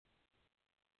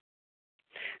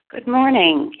Good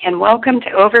morning, and welcome to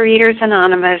Overeaters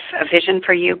Anonymous, a Vision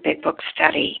for You Big Book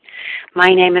Study. My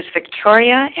name is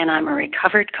Victoria, and I'm a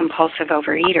recovered compulsive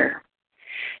overeater.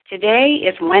 Today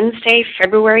is Wednesday,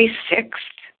 February 6th,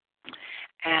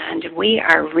 and we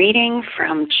are reading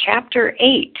from Chapter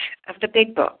 8 of the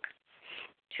Big Book,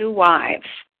 Two Wives,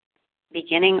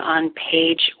 beginning on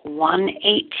page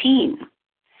 118.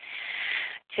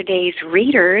 Today's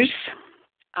readers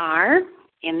are,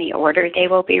 in the order they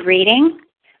will be reading,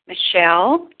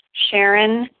 Michelle,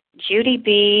 Sharon, Judy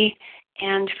B.,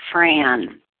 and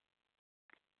Fran.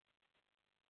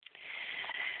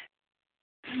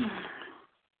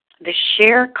 The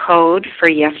share code for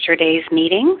yesterday's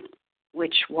meeting,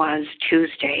 which was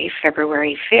Tuesday,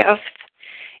 February 5th,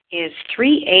 is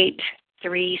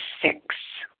 3836.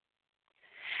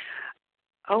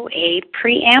 OA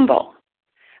Preamble.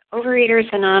 Overeaters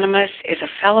Anonymous is a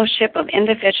fellowship of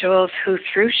individuals who,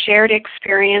 through shared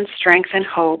experience, strength, and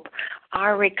hope,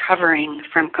 are recovering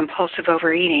from compulsive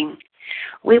overeating.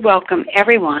 We welcome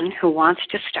everyone who wants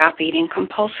to stop eating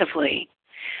compulsively.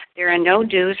 There are no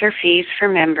dues or fees for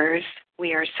members.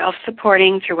 We are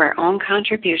self-supporting through our own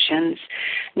contributions,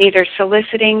 neither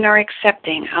soliciting nor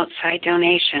accepting outside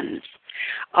donations.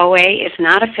 OA is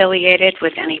not affiliated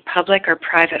with any public or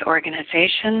private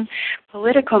organization,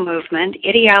 political movement,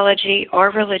 ideology,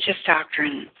 or religious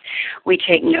doctrine. We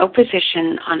take no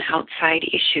position on outside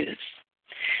issues.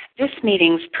 This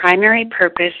meeting's primary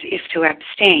purpose is to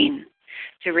abstain,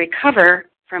 to recover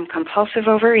from compulsive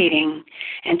overeating,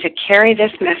 and to carry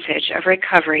this message of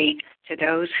recovery to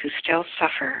those who still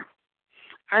suffer.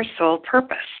 Our sole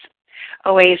purpose.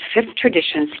 OA's fifth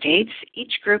tradition states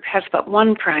each group has but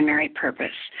one primary purpose,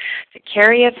 to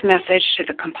carry its message to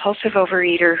the compulsive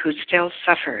overeater who still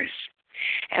suffers.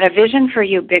 At a Vision for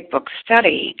You Big Book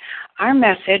study, our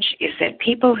message is that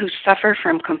people who suffer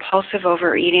from compulsive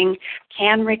overeating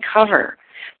can recover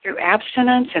through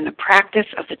abstinence and the practice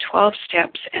of the 12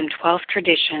 steps and 12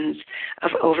 traditions of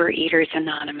Overeaters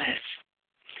Anonymous.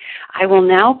 I will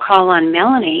now call on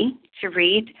Melanie to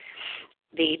read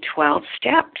the 12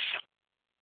 steps.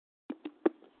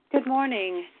 Good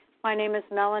morning. My name is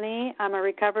Melanie. I'm a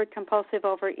recovered compulsive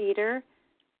overeater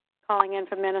calling in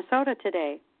from Minnesota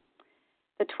today.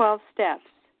 The 12 steps.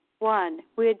 1.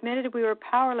 We admitted we were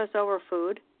powerless over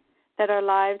food, that our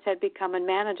lives had become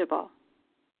unmanageable.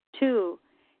 2.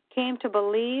 Came to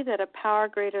believe that a power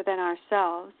greater than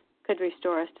ourselves could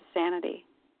restore us to sanity.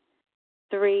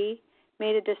 3.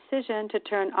 Made a decision to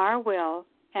turn our will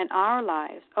and our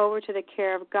lives over to the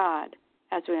care of God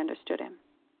as we understood Him.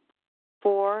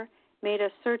 4. Made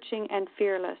a searching and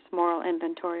fearless moral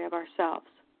inventory of ourselves.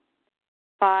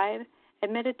 5.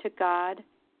 Admitted to God,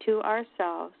 to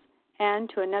ourselves,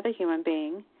 and to another human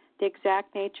being the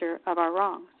exact nature of our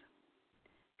wrongs.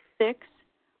 6.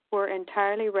 Were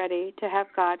entirely ready to have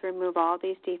God remove all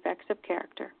these defects of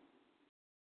character.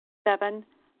 7.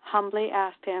 Humbly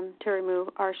asked Him to remove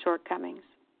our shortcomings.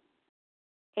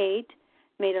 8.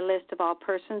 Made a list of all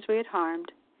persons we had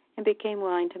harmed and became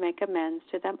willing to make amends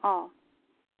to them all.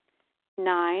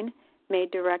 9.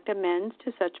 Made direct amends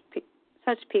to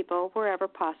such people wherever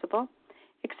possible,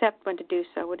 except when to do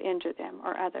so would injure them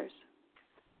or others.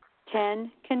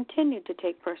 10. Continued to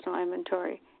take personal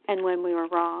inventory, and when we were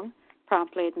wrong,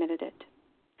 promptly admitted it.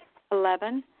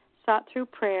 11. Sought through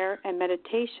prayer and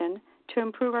meditation to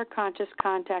improve our conscious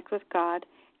contact with God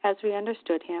as we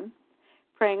understood Him,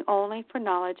 praying only for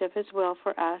knowledge of His will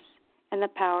for us and the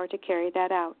power to carry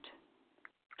that out.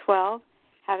 12.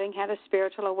 Having had a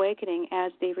spiritual awakening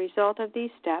as the result of these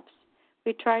steps,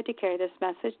 we tried to carry this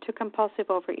message to compulsive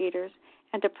overeaters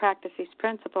and to practice these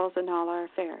principles in all our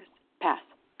affairs. Pass.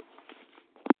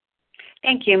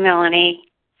 Thank you,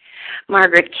 Melanie.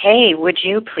 Margaret Kay, would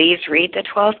you please read the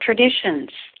 12 traditions?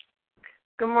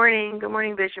 Good morning. Good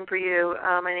morning, Vision for You.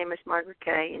 My name is Margaret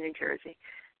Kay in New Jersey.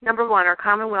 Number 1, our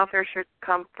common welfare should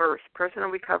come first. Personal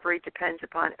recovery depends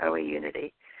upon OA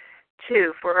unity.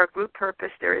 2, for our group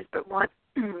purpose, there is but one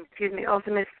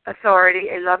ultimate authority,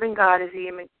 a loving God as He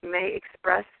may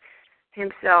express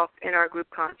Himself in our group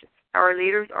conscience. Our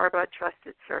leaders are but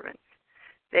trusted servants.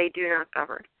 They do not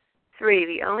govern. 3,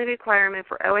 the only requirement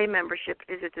for OA membership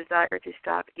is a desire to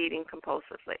stop eating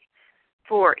compulsively.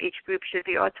 4, each group should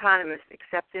be autonomous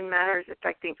except in matters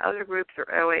affecting other groups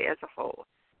or OA as a whole.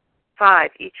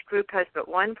 5, each group has but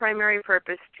one primary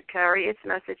purpose, to carry its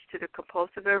message to the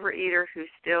compulsive overeater who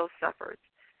still suffers.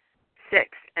 6,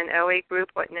 an OA group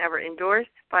would never endorse,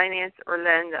 finance, or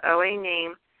lend the OA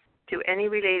name to any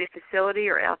related facility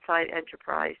or outside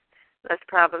enterprise, lest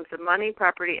problems of money,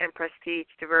 property, and prestige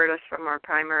divert us from our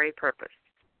primary purpose.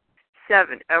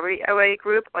 7. Every OA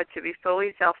group ought to be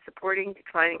fully self-supporting,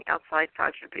 declining outside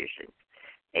contributions.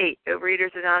 8.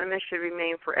 Overeaters Anonymous should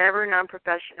remain forever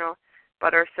non-professional,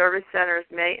 but our service centers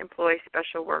may employ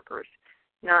special workers.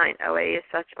 9. OA is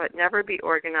such but never be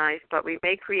organized, but we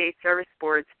may create service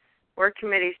boards or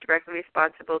committees directly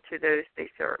responsible to those they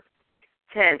serve.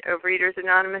 10. Overeaters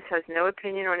Anonymous has no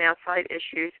opinion on outside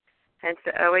issues, hence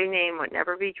the OA name would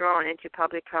never be drawn into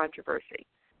public controversy.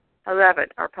 11.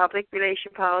 Our public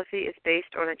relation policy is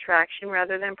based on attraction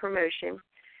rather than promotion.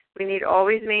 We need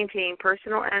always maintain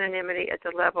personal anonymity at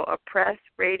the level of press,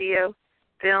 radio,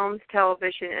 films,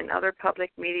 television, and other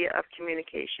public media of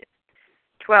communication.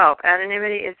 12.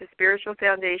 Anonymity is the spiritual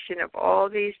foundation of all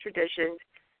these traditions,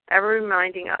 ever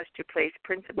reminding us to place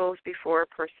principles before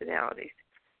personalities.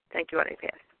 Thank you, Annie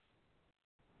Pass.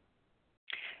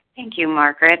 Thank you,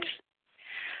 Margaret.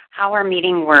 How our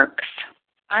meeting works.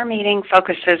 Our meeting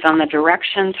focuses on the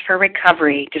directions for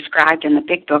recovery described in the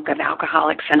Big Book of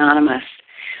Alcoholics Anonymous.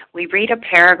 We read a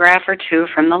paragraph or two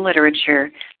from the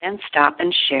literature, then stop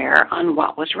and share on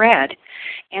what was read.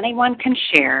 Anyone can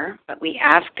share, but we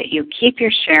ask that you keep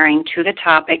your sharing to the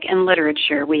topic and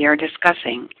literature we are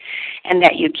discussing, and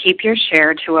that you keep your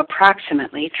share to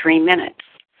approximately 3 minutes.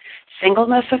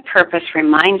 Singleness of purpose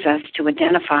reminds us to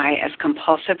identify as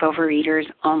compulsive overeaters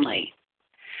only.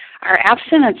 Our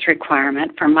abstinence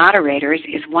requirement for moderators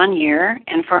is 1 year,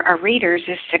 and for our readers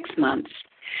is 6 months.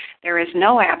 There is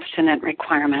no abstinent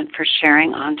requirement for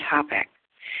sharing on topic.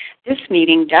 This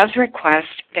meeting does request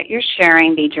that your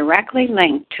sharing be directly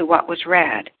linked to what was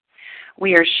read.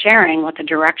 We are sharing what the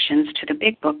directions to the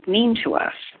Big Book mean to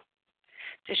us.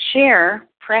 To share,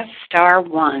 press star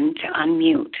 1 to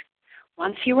unmute.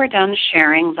 Once you are done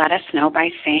sharing, let us know by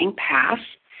saying pass,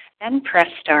 then press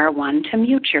star 1 to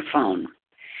mute your phone.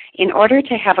 In order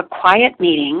to have a quiet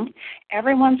meeting,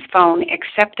 everyone's phone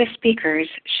except the speaker's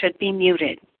should be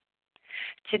muted.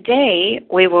 Today,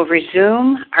 we will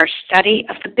resume our study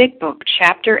of the Big Book,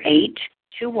 Chapter 8,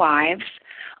 Two Wives,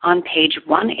 on page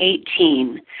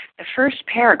 118, the first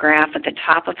paragraph at the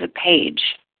top of the page,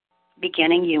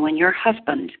 beginning you and your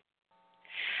husband.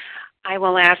 I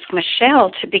will ask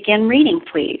Michelle to begin reading,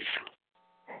 please.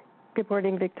 Good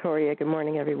morning, Victoria. Good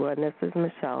morning, everyone. This is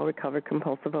Michelle, recovered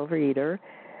compulsive overeater.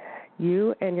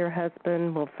 You and your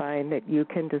husband will find that you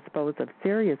can dispose of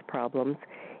serious problems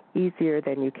easier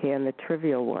than you can the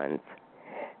trivial ones.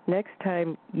 Next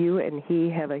time you and he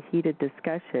have a heated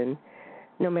discussion,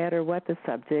 no matter what the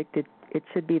subject, it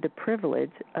should be the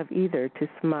privilege of either to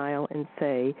smile and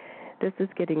say, "This is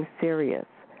getting serious.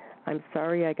 I'm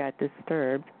sorry I got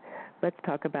disturbed. Let's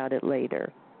talk about it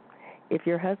later." If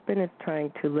your husband is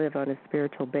trying to live on a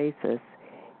spiritual basis,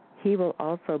 he will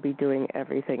also be doing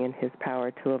everything in his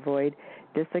power to avoid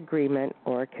disagreement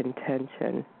or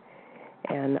contention.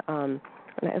 And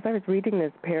as I was reading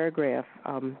this paragraph,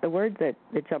 the word that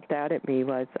jumped out at me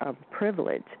was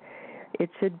privilege. It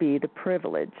should be the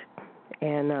privilege.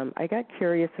 And I got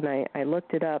curious and I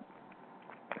looked it up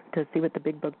to see what the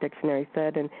Big Book Dictionary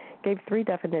said and gave 3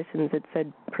 definitions. It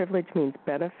said privilege means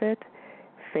benefit,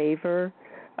 favor,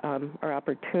 or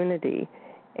opportunity.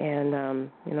 And,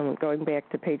 going back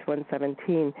to page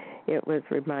 117, it was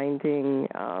reminding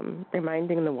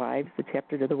the wives, the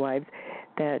chapter to the wives,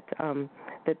 that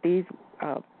these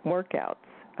workouts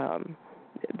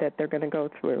that they're going to go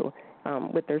through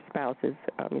with their spouses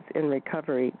in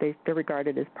recovery, they're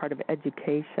regarded as part of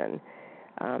education.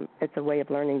 It's a way of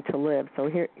learning to live. So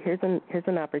here's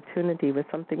an opportunity with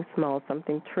something small,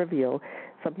 something trivial,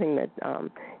 something that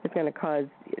is going to cause,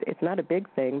 it's not a big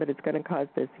thing, but it's going to cause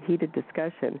this heated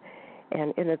discussion.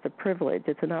 And it's a privilege.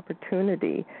 It's an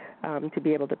opportunity to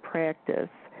be able to practice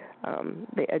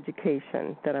the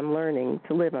education that I'm learning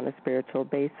to live on a spiritual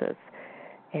basis.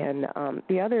 And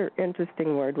the other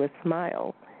interesting word was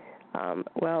smile.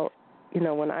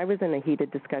 When I was in a heated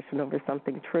discussion over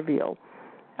something trivial,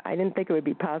 I didn't think it would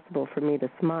be possible for me to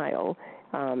smile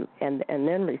and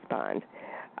then respond.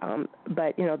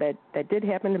 But that did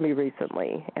happen to me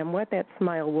recently. And what that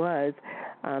smile was,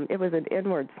 it was an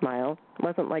inward smile. It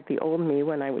wasn't like the old me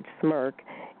when I would smirk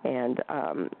and,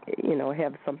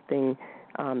 have something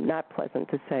not pleasant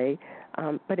to say.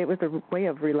 But it was a way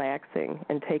of relaxing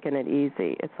and taking it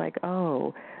easy. It's like,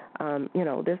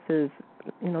 this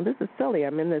is silly.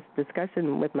 I'm in this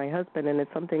discussion with my husband, and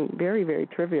it's something very, very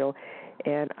trivial.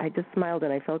 And I just smiled,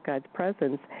 and I felt God's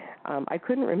presence. I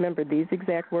couldn't remember these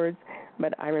exact words,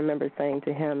 but I remember saying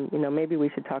to him, maybe we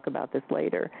should talk about this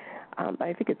later.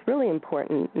 I think it's really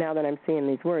important, now that I'm seeing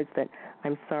these words, that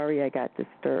I'm sorry I got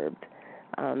disturbed.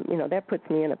 That puts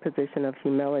me in a position of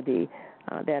humility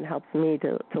that helps me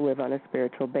to live on a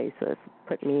spiritual basis,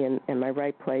 put me in my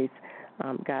right place.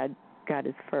 God God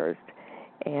is first.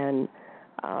 And,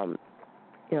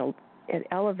 it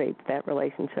elevates that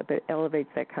relationship. It elevates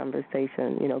that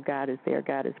conversation. God is there.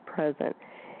 God is present.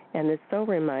 And this so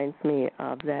reminds me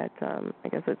of that, I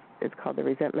guess it's called the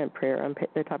resentment prayer on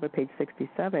the top of page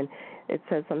 67. It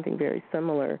says something very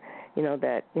similar,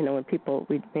 that, when people,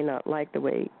 we may not like the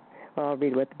way, well, I'll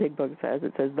read what the big book says.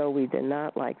 It says, though we did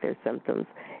not like their symptoms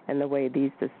and the way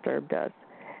these disturbed us,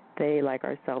 they, like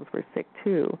ourselves, were sick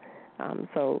too.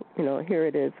 So, here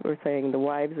it is. We're saying the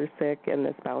wives are sick and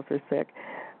the spouse are sick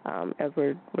as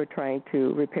we're trying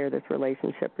to repair this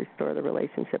relationship, restore the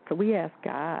relationship. So we ask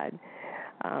God,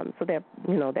 so that,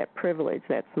 that privilege,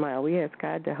 that smile, we ask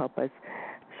God to help us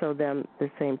show them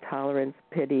the same tolerance,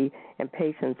 pity, and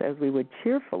patience as we would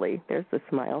cheerfully, there's the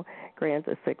smile, grant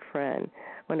a sick friend.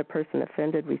 When a person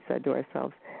offended, we said to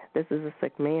ourselves, this is a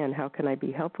sick man. How can I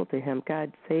be helpful to him?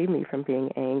 God, save me from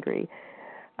being angry.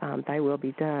 Thy will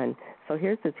be done. So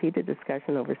here's this heated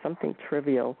discussion over something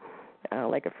trivial,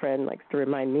 like a friend likes to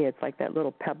remind me, it's like that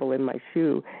little pebble in my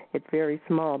shoe. It's very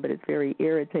small, but it's very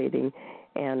irritating,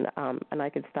 and I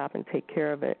can stop and take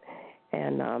care of it.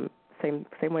 And same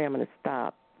way I'm going to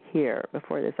stop here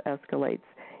before this escalates,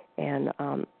 and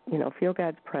feel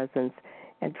God's presence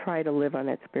and try to live on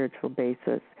that spiritual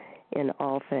basis in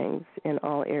all things, in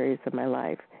all areas of my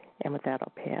life. And with that,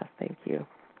 I'll pass. Thank you.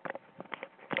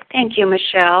 Thank you,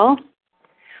 Michelle.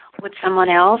 Would someone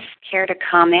else care to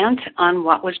comment on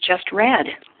what was just read?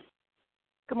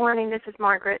 Good morning. This is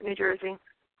Margaret, New Jersey.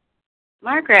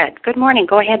 Margaret, good morning.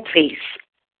 Go ahead, please.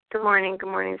 Good morning. Good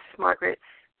morning. This is Margaret,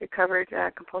 recovered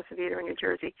compulsive eater in New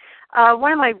Jersey.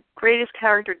 One of my greatest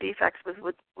character defects was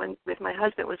with my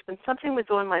husband was when something was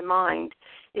on my mind.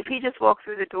 If he just walked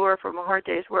through the door from a hard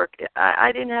day's work,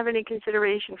 I didn't have any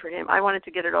consideration for him. I wanted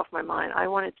to get it off my mind. I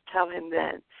wanted to tell him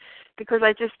then, because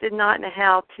I just did not know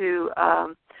how to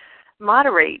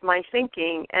moderate my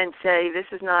thinking and say, this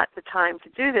is not the time to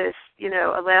do this,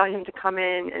 allow him to come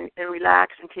in and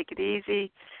relax and take it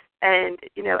easy and,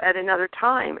 at another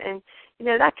time. And,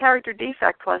 that character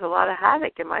defect caused a lot of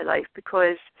havoc in my life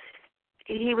because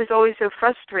he was always so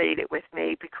frustrated with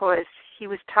me because he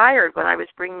was tired when I was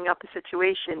bringing up a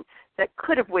situation that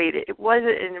could have waited. It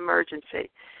wasn't an emergency.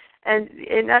 And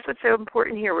that's what's so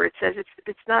important here, where it says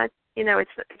it's not, it's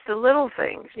the little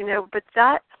things, but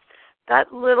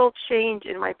that little change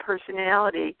in my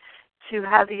personality to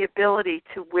have the ability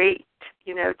to wait,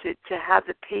 to have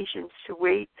the patience to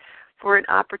wait for an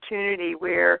opportunity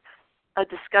where a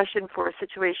discussion for a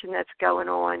situation that's going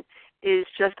on is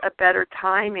just a better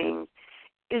timing.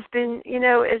 Has been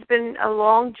a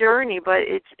long journey, but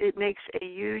it makes a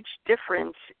huge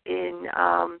difference in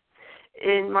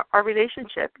our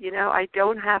relationship. I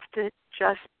don't have to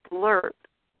just blurt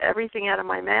everything out of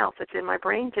my mouth that's in my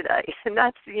brain today, and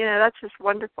that's just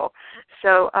wonderful.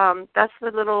 So that's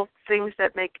the little things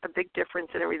that make a big difference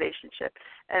in a relationship.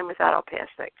 And with that, I'll pass.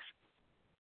 Thanks.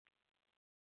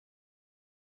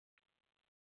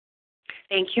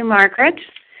 Thank you, Margaret.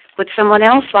 Would someone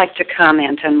else like to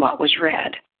comment on what was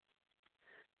read?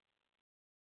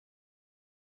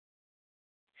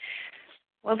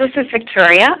 Well, this is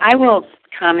Victoria. I will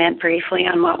comment briefly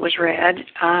on what was read.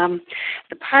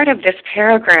 The part of this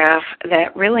paragraph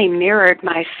that really mirrored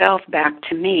myself back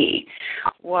to me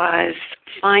was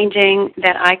finding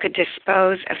that I could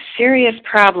dispose of serious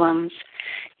problems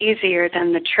easier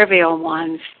than the trivial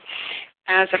ones.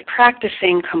 As a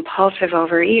practicing compulsive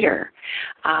overeater,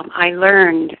 I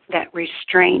learned that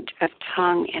restraint of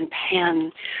tongue and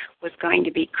pen was going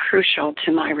to be crucial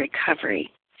to my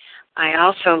recovery. I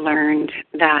also learned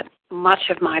that much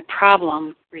of my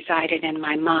problem resided in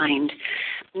my mind,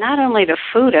 not only the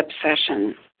food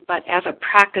obsession, but as a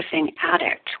practicing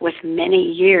addict with many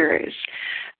years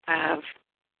of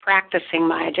practicing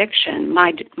my addiction,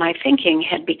 my thinking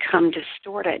had become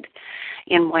distorted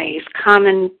in ways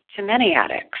common to many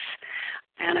addicts.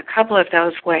 And a couple of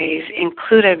those ways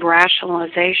included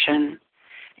rationalization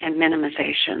and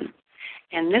minimization.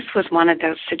 And this was one of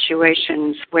those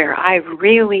situations where I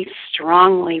really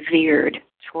strongly veered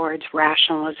towards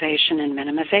rationalization and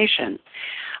minimization.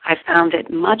 I found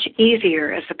it much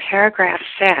easier, as the paragraph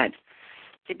said,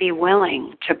 to be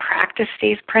willing to practice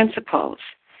these principles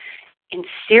in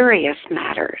serious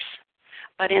matters.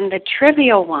 But in the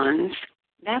trivial ones,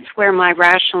 that's where my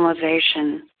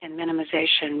rationalization and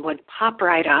minimization would pop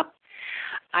right up.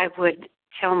 I would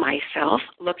tell myself,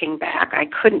 looking back, I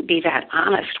couldn't be that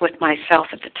honest with myself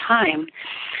at the time,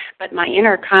 but my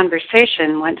inner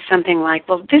conversation went something like,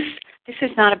 well, this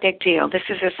is not a big deal. This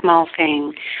is a small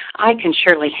thing. I can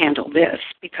surely handle this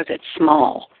because it's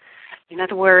small. In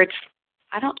other words,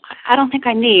 I don't think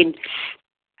I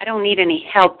don't need any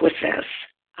help with this.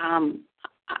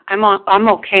 I'm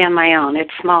okay on my own.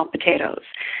 It's small potatoes.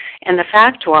 And the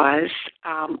fact was,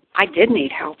 I did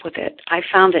need help with it. I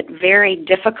found it very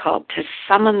difficult to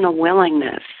summon the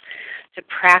willingness to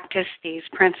practice these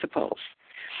principles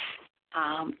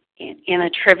in a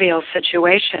trivial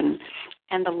situation.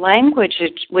 And the language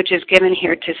which is given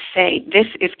here to say, this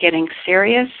is getting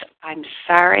serious, I'm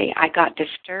sorry, I got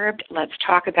disturbed, let's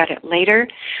talk about it later.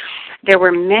 There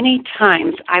were many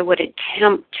times I would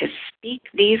attempt to speak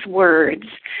these words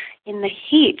in the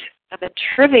heat of a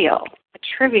trivial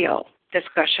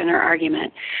discussion or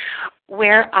argument,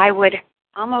 where I would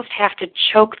almost have to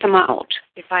choke them out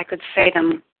if I could say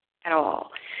them at all.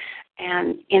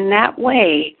 And in that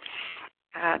way,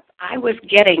 I was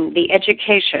getting the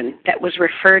education that was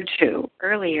referred to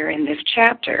earlier in this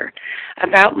chapter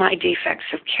about my defects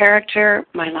of character,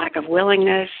 my lack of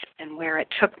willingness, and where it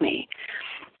took me,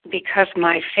 because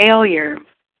my failure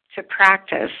to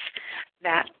practice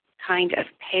that kind of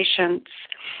patience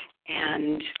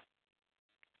and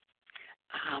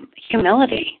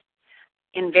humility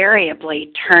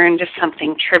invariably turned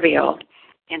something trivial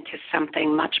into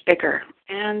something much bigger.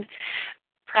 And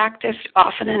practice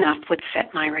often enough would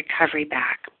set my recovery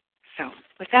back. So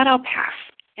with that, I'll pass.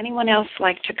 Anyone else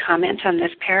like to comment on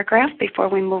this paragraph before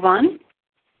we move on?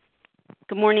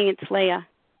 Good morning, it's Leah.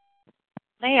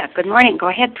 Leah, good morning. Go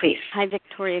ahead, please. Hi,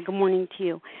 Victoria. Good morning to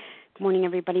you. Good morning,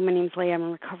 everybody. My name's Leah. I'm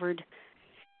a recovered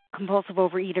compulsive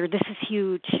overeater. This is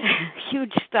huge,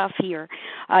 huge stuff here.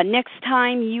 Next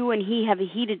time you and he have a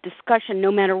heated discussion, no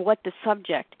matter what the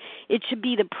subject, it should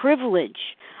be the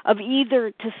privilege of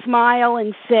either to smile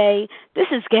and say, this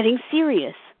is getting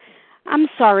serious. I'm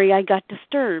sorry I got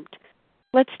disturbed.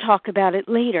 Let's talk about it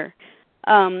later.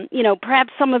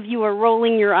 Perhaps some of you are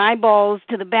rolling your eyeballs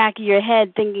to the back of your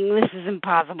head thinking, this is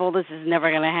impossible. This is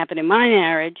never going to happen in my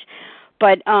marriage.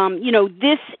 But,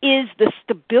 this is the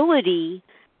stability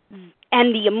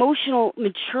and the emotional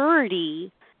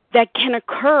maturity that can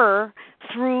occur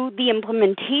through the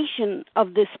implementation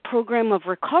of this program of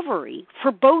recovery for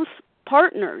both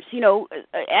partners,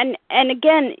 and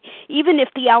again, even if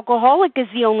the alcoholic is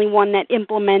the only one that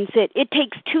implements it, it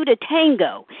takes two to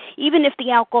tango. Even if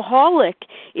the alcoholic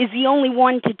is the only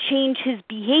one to change his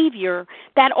behavior,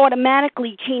 that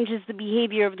automatically changes the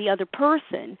behavior of the other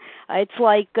person. It's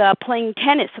like playing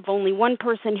tennis. If only one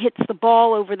person hits the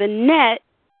ball over the net,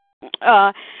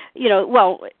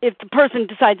 if the person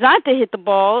decides not to hit the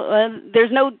ball,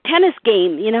 there's no tennis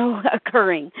game,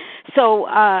 occurring. So,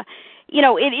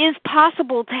 it is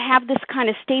possible to have this kind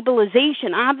of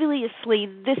stabilization. Obviously,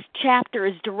 this chapter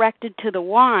is directed to the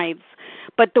wives,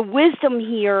 but the wisdom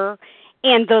here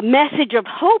and the message of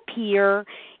hope here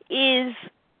is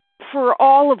for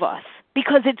all of us,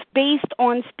 because it's based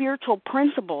on spiritual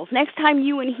principles. Next time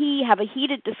you and he have a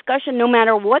heated discussion, no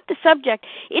matter what the subject,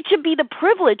 it should be the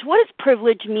privilege. What does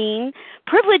privilege mean?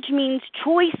 Privilege means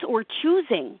choice or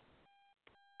choosing.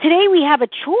 Today we have a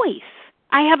choice.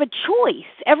 I have a choice.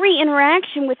 Every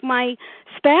interaction with my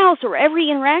spouse or every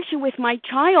interaction with my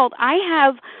child, I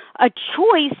have a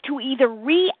choice to either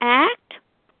react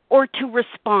or to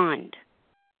respond.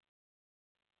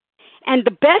 And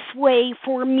the best way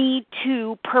for me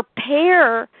to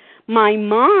prepare my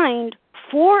mind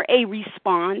for a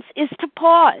response is to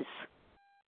pause.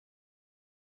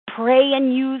 Pray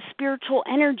and use spiritual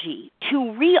energy to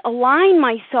realign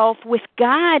myself with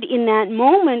God in that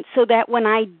moment so that when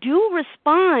I do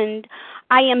respond,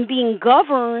 I am being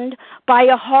governed by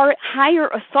a higher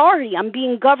authority. I'm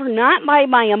being governed not by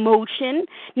my emotion,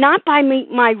 not by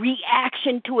my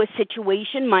reaction to a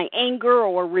situation, my anger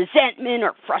or resentment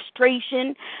or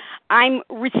frustration. I'm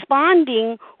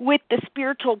responding with the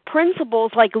spiritual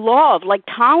principles like love, like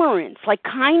tolerance, like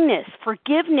kindness,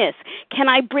 forgiveness. Can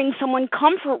I bring someone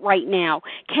comfort right now?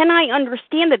 Can I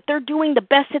understand that they're doing the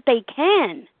best that they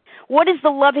can? What is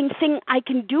the loving thing I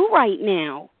can do right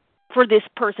now for this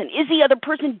person? Is the other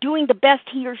person doing the best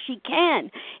he or she can?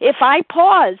 If I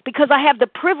pause, because I have the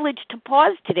privilege to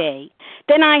pause today,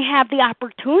 then I have the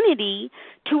opportunity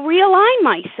to realign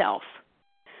myself.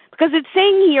 Because it's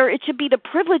saying here it should be the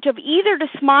privilege of either to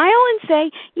smile and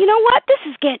say, you know what, this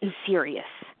is getting serious.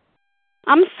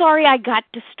 I'm sorry I got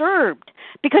disturbed.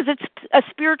 Because it's a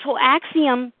spiritual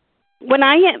axiom.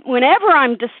 Whenever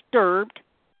I'm disturbed,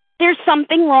 there's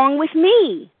something wrong with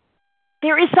me.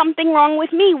 There is something wrong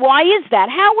with me. Why is that?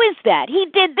 How is that? He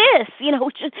did this.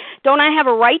 Don't I have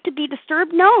a right to be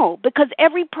disturbed? No, because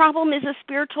every problem is a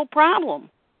spiritual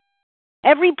problem.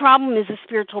 Every problem is a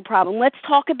spiritual problem. Let's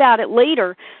talk about it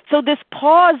later. So this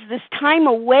pause, this time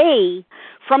away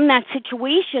from that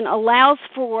situation allows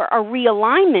for a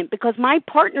realignment, because my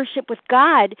partnership with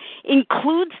God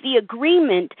includes the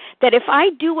agreement that if I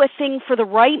do a thing for the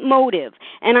right motive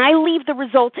and I leave the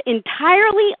results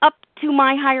entirely up to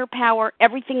my higher power,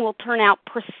 everything will turn out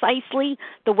precisely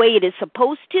the way it is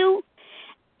supposed to.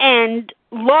 And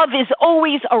love is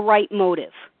always a right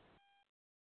motive.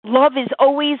 Love is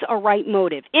always a right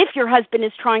motive. If your husband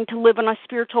is trying to live on a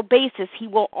spiritual basis, he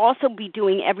will also be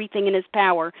doing everything in his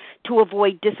power to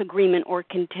avoid disagreement or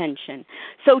contention.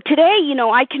 So today,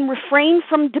 I can refrain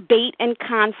from debate and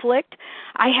conflict.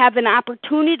 I have an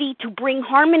opportunity to bring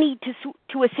harmony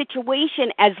to a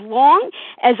situation as long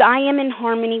as I am in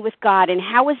harmony with God. And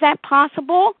how is that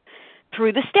possible?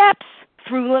 Through the steps.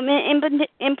 Through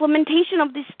implementation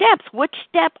of the steps. Which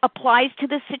step applies to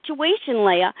the situation,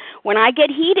 Leah? When I get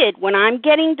heated, when I'm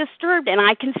getting disturbed, and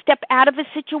I can step out of a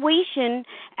situation,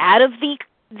 out of the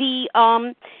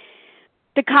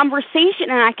conversation,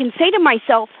 and I can say to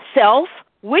myself, self,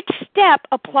 which step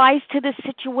applies to this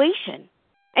situation?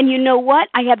 And you know what?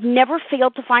 I have never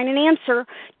failed to find an answer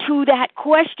to that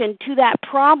question, to that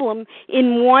problem,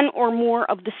 in one or more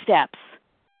of the steps.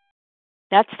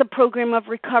 That's the program of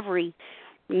recovery.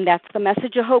 And that's the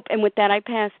message of hope. And with that, I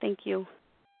pass. Thank you.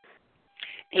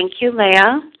 Thank you,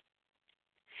 Leah.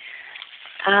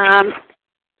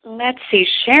 Let's see.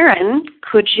 Sharon,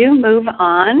 could you move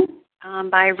on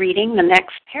by reading the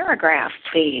next paragraph,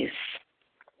 please?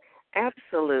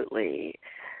 Absolutely.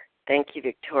 Thank you,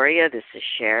 Victoria. This is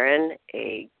Sharon,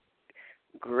 a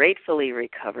gratefully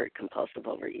recovered compulsive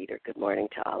overeater. Good morning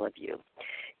to all of you.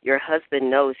 Your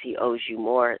husband knows he owes you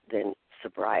more than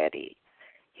sobriety.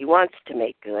 He wants to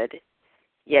make good,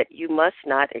 yet you must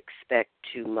not expect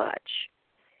too much.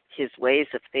 His ways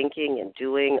of thinking and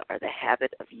doing are the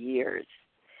habit of years.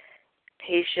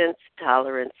 Patience,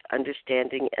 tolerance,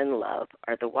 understanding, and love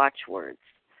are the watchwords.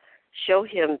 Show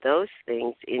him those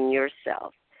things in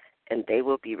yourself, and they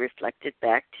will be reflected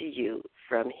back to you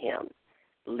from him.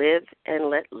 Live and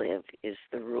let live is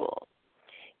the rule.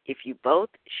 If you both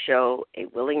show a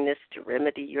willingness to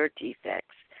remedy your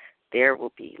defects, there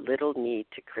will be little need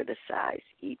to criticize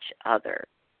each other.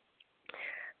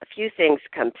 A few things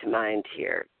come to mind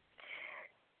here.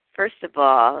 First of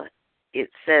all, it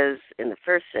says in the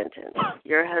first sentence,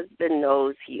 your husband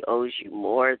knows he owes you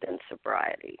more than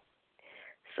sobriety.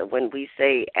 So when we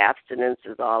say abstinence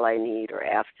is all I need or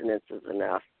abstinence is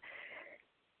enough,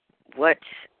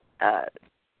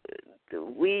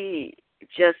 we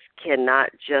just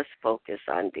cannot just focus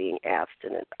on being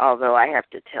abstinent. Although I have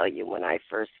to tell you, when I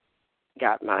first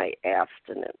got my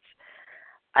abstinence,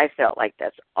 I felt like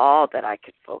that's all that I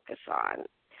could focus on.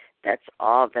 That's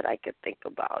all that I could think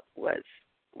about was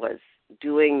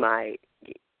doing my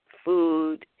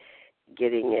food,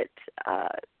 getting it,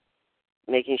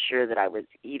 making sure that I was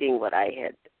eating what I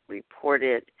had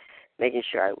reported, making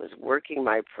sure I was working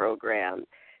my program.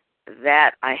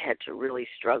 That I had to really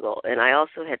struggle. And I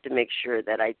also had to make sure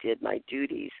that I did my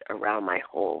duties around my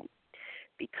home,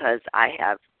 because I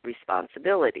have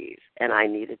responsibilities, and I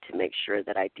needed to make sure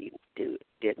that I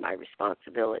did my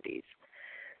responsibilities.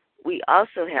 We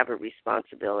also have a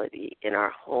responsibility in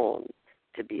our home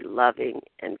to be loving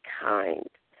and kind,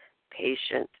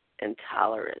 patient and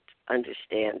tolerant,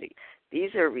 understanding.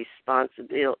 These are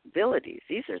responsibilities.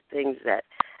 These are things that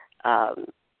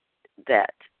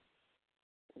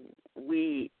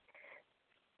we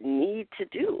need to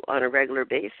do on a regular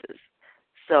basis.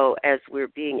 So as we're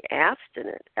being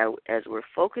abstinent, as we're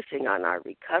focusing on our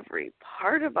recovery,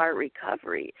 part of our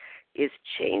recovery is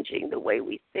changing the way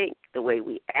we think, the way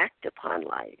we act upon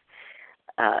life,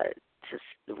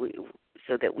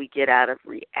 so that we get out of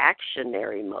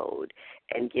reactionary mode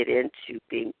and get into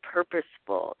being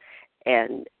purposeful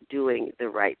and doing the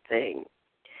right thing.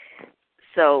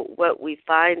 So what we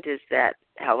find is that,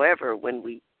 however, when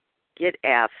we get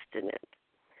abstinent,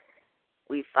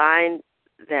 we find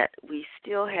that we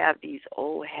still have these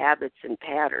old habits and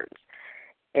patterns.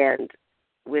 And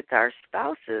with our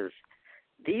spouses,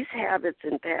 these habits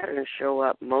and patterns show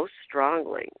up most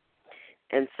strongly.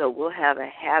 And so we'll have a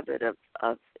habit of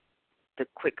the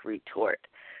quick retort.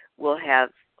 We'll have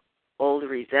old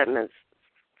resentments.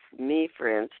 Me, for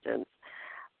instance,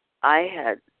 I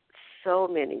had so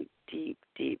many deep,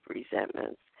 deep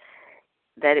resentments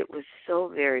that it was so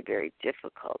very, very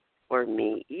difficult for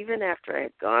me. Even after I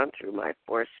had gone through my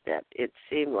 4th step, it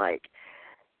seemed like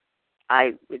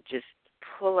I would just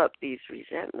pull up these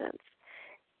resentments.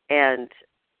 And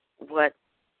what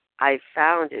I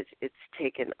found is it's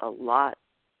taken a lot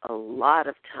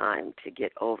of time to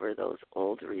get over those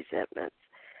old resentments.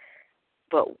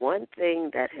 But one thing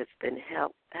that has been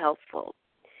helpful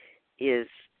is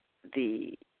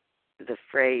the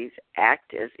phrase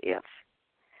 "act as if."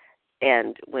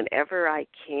 And whenever I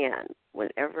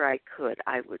could,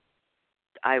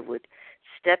 I would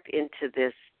step into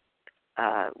this.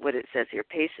 What it says here: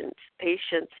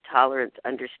 patience, tolerance,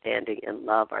 understanding, and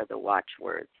love are the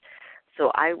watchwords.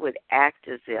 So I would act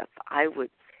as if I would,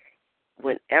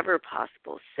 whenever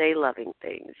possible, say loving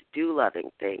things, do loving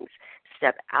things,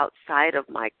 step outside of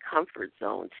my comfort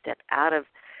zone, step out of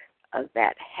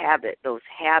that habit, those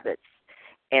habits,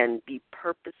 and be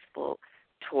purposeful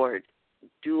toward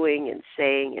doing and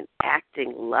saying and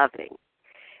acting loving.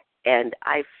 And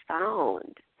I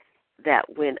found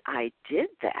that when I did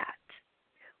that,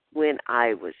 when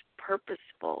I was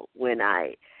purposeful, when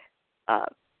I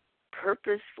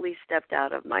purposefully stepped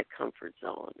out of my comfort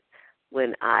zone,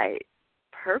 when I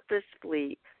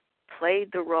purposefully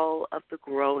played the role of the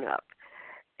grown-up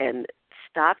and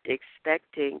stopped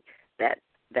expecting that,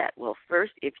 well,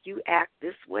 first, if you act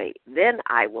this way, then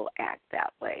I will act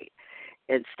that way,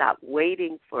 and stop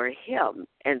waiting for him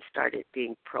and started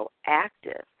being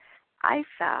proactive, I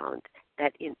found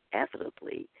that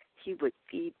inevitably he would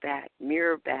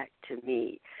mirror back to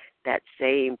me that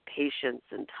same patience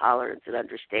and tolerance and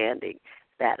understanding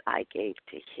that I gave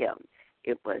to him.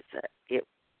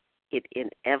 It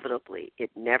inevitably,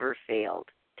 it never failed.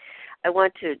 I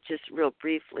want to just real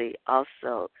briefly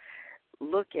also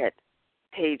look at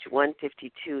page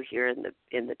 152 here in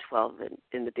the 12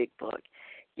 in the big book.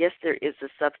 Yes, there is a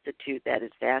substitute that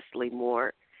is vastly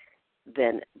more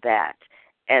than that,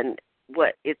 and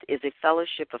what it is a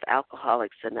fellowship of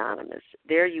Alcoholics Anonymous.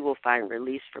 There you will find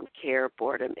release from care,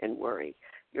 boredom, and worry.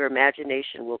 Your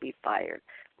imagination will be fired.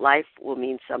 Life will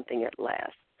mean something at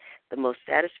last. The most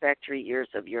satisfactory years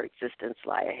of your existence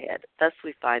lie ahead. Thus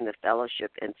we find the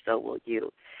fellowship, and so will you.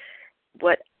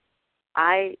 What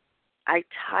I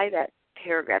tie that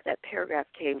paragraph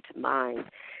came to mind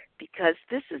because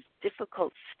this is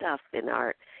difficult stuff in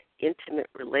our intimate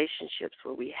relationships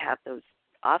where we have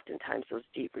oftentimes those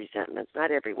deep resentments.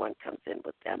 Not everyone comes in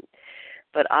with them,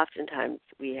 but oftentimes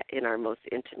in our most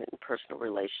intimate and personal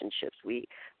relationships, we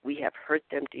have hurt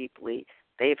them deeply,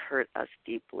 they've hurt us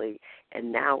deeply,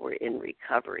 and now we're in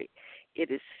recovery.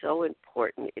 It is so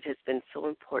important. It has been so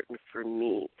important for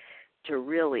me to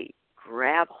really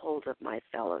grab hold of my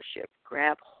fellowship,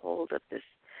 grab hold of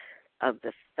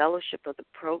the fellowship of the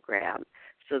program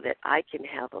so that I can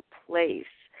have a place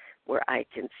where I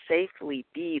can safely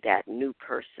be that new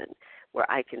person, where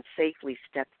I can safely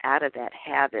step out of that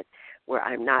habit, where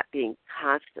I'm not being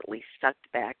constantly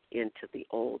sucked back into the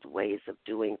old ways of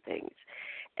doing things.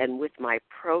 And with my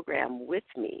program with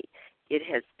me, it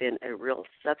has been a real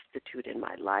substitute in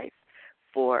my life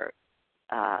for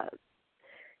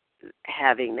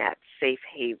having that safe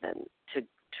haven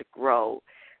to grow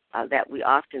that we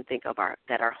often think of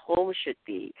that our home should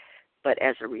be. But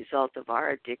as a result of our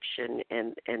addiction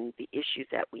and the issues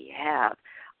that we have,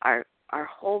 our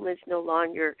home is no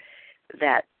longer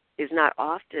is not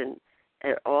often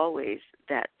and always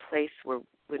that place where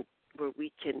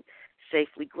we can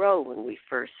safely grow when we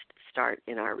first start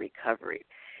in our recovery.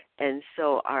 And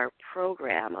so our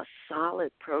program, a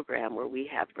solid program where we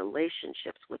have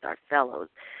relationships with our fellows,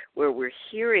 where we're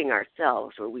hearing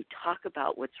ourselves, where we talk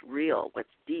about what's real, what's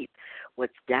deep,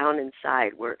 what's down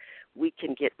inside, where we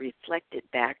can get reflected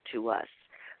back to us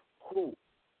who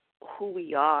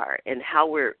we are and how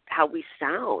we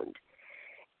sound.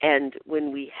 And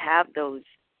when we have those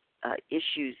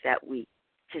issues that we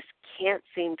just can't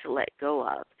seem to let go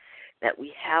of, that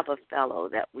we have a fellow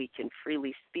that we can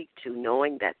freely speak to,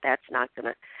 knowing that that's not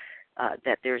going to,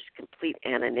 that there's complete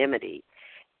anonymity,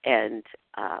 and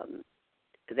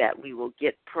that we will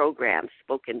get programs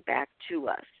spoken back to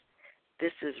us.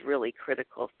 This is really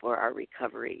critical for our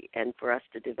recovery and for us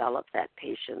to develop that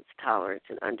patience, tolerance,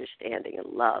 and understanding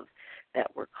and love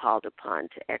that we're called upon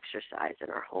to exercise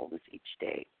in our homes each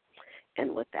day.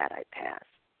 And with that, I pass.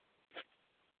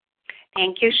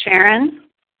 Thank you, Sharon.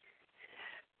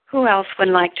 Who else would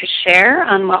like to share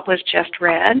on what was just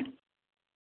read?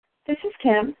 This is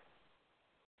Kim.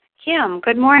 Kim,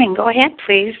 good morning. Go ahead,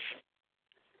 please.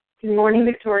 Good morning,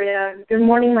 Victoria. Good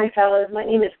morning, my fellows. My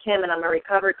name is Kim, and I'm a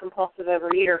recovered compulsive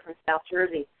overeater from South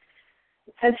Jersey.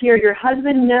 It says here, your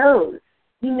husband knows.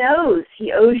 He knows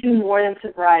he owes you more than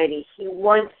sobriety. He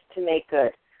wants to make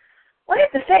good. Well, I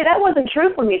have to say, that wasn't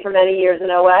true for me for many years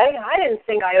in OA. I didn't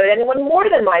think I owed anyone more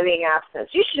than my being abstinent.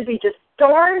 You should be just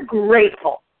darn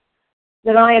grateful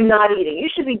that I am not eating. You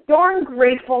should be darn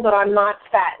grateful that I'm not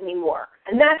fat anymore.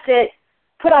 And that's it.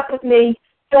 Put up with me.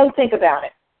 Don't think about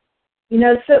it. You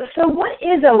know, so what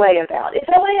is OA about? It's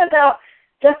OA about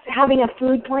just having a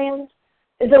food plan?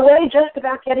 Is OA just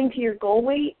about getting to your goal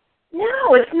weight?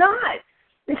 No, it's not.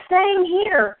 It's staying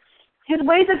here. His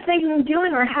ways of thinking and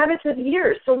doing are habits of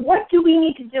years. So what do we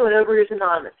need to do at Overeaters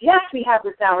Anonymous? Yes, we have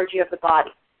this allergy of the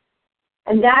body,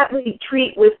 and that we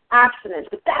treat with abstinence,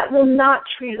 but that will not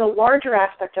treat the larger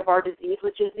aspect of our disease,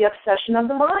 which is the obsession of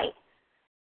the mind.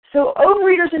 So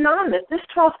Overeaters Anonymous, this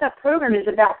 12-step program is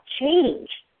about change.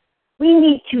 We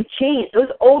need to change. Those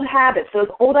old habits, those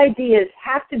old ideas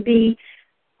have to be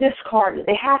discarded.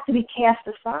 They have to be cast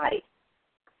aside.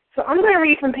 So I'm going to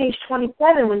read from page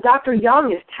 27 when Dr.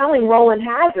 Young is telling Roland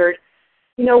Hazard,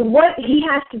 what he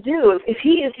has to do. If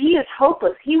he is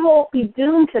hopeless, he will be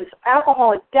doomed to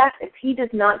alcoholic death if he does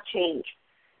not change.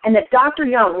 And that Dr.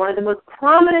 Young, one of the most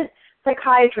prominent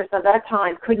psychiatrists of that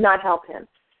time, could not help him.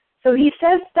 So he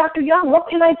says, Dr. Young, what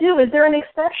can I do? Is there an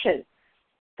exception?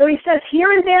 So he says,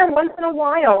 here and there, once in a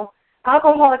while,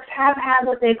 alcoholics have had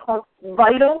what they call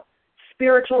vital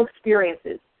spiritual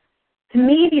experiences. To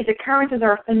me, these occurrences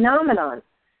are a phenomenon.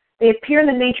 They appear in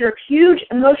the nature of huge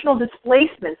emotional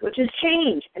displacements, which is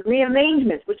change, and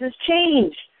rearrangements, which is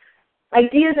change.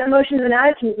 Ideas, emotions, and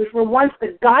attitudes, which were once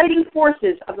the guiding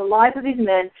forces of the lives of these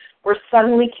men, were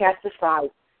suddenly cast aside.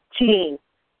 Change.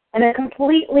 And a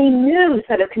completely new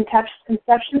set of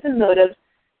conceptions and motives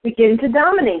begin to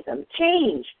dominate them.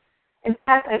 Change. In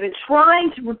fact, I've been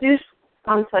trying to reduce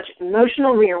on such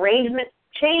emotional rearrangement,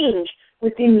 change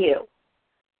within you.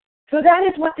 So that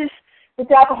is what this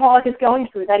alcoholic is going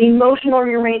through, that emotional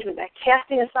rearrangement, that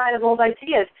casting aside of old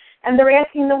ideas. And they're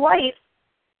asking the wife,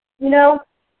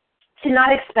 to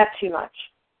not expect too much,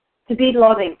 to be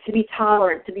loving, to be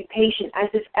tolerant, to be patient, as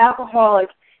this alcoholic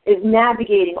is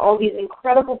navigating all these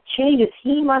incredible changes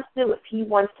he must do if he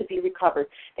wants to be recovered.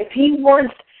 If he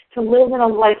wants to live in a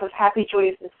life of happy,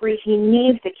 joyous, and free, he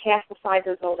needs to cast aside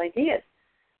those old ideas.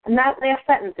 And that last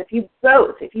sentence, if you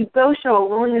both show a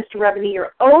willingness to remedy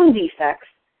your own defects,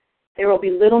 there will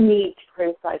be little need to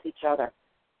criticize each other.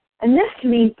 And this, to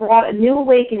me, brought a new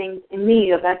awakening in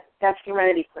me of that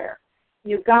serenity prayer.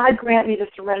 God grant me the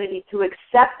serenity to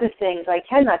accept the things I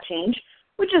cannot change,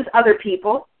 which is other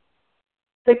people,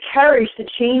 the courage to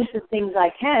change the things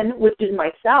I can, which is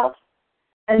myself,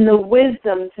 and the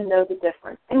wisdom to know the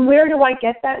difference. And where do I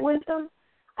get that wisdom?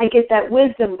 I get that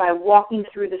wisdom by walking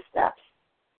through the steps.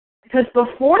 Because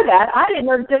before that, I didn't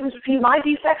know the difference between my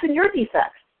defects and your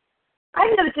defects. I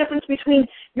didn't know the difference between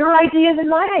your ideas and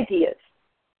my ideas.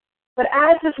 But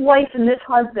as this wife and this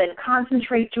husband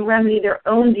concentrate to remedy their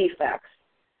own defects,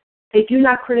 they do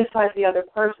not criticize the other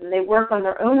person. They work on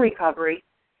their own recovery.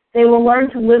 They will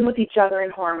learn to live with each other in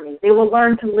harmony. They will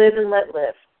learn to live and let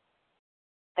live.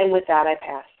 And with that, I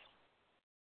pass.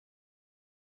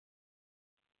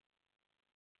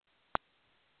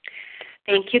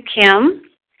 Thank you, Kim.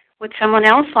 Would someone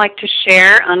else like to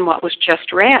share on what was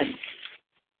just read?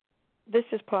 This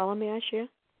is Paula. May I share?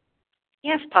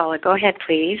 Yes, Paula, go ahead,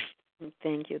 please.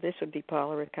 Thank you. This would be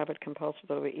Paula, recovered compulsive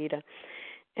overeater.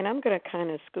 And I'm going to kind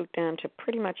of scoot down to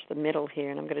pretty much the middle here,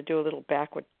 and I'm going to do a little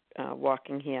backward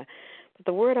walking here. But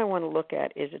the word I want to look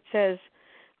at is, it says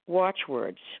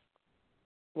watchwords.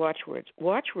 Watchwords.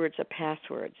 Watchwords are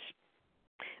passwords.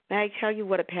 May I tell you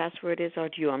what a password is, or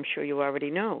do you? I'm sure you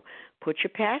already know. Put your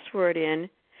password in,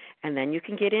 and then you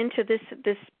can get into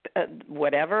this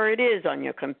whatever it is on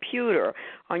your computer,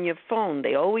 on your phone.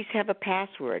 They always have a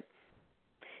password.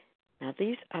 Now,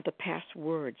 these are the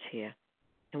passwords here.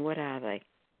 And what are they?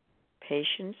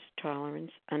 Patience,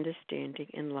 tolerance, understanding,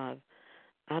 and love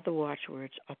are the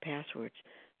watchwords or passwords.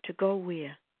 To go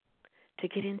where? To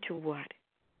get into what?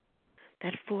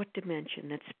 That fourth dimension,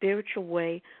 that spiritual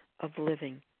way of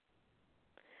living.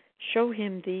 Show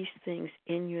him these things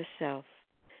in yourself,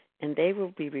 and they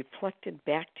will be reflected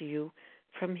back to you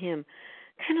from him,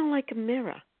 kind of like a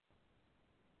mirror.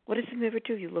 What does a mirror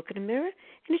do? You look in a mirror,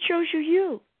 and it shows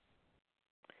you.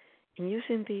 In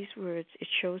using these words, it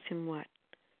shows him what?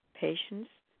 Patience,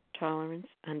 tolerance,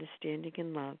 understanding,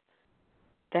 and love.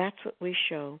 That's what we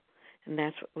show, and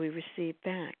that's what we receive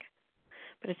back.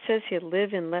 But it says here,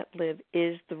 live and let live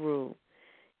is the rule.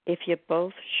 If you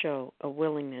both show a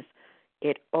willingness,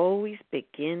 it always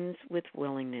begins with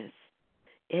willingness.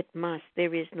 It must.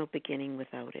 There is no beginning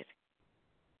without it.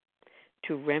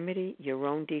 To remedy your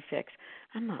own defects.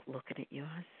 I'm not looking at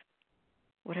yours.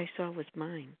 What I saw was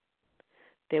mine.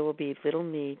 There will be little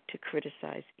need to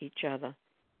criticize each other.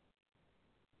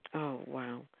 Oh,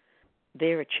 wow.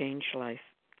 They're a changed life.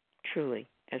 Truly,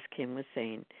 as Kim was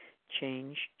saying,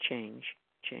 change, change,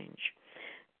 change.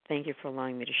 Thank you for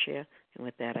allowing me to share, and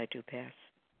with that, I do pass.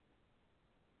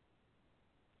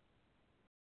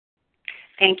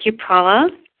 Thank you, Paula.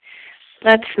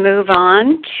 Let's move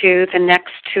on to the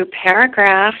next two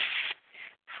paragraphs,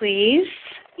 please.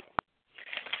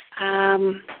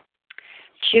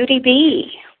 Judy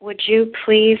B., would you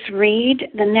please read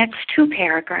the next two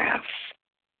paragraphs?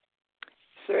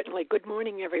 Certainly. Good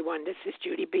morning, everyone. This is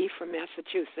Judy B. from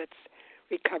Massachusetts,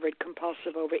 recovered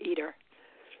compulsive overeater.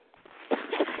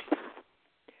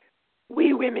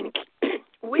 We women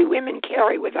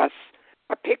carry with us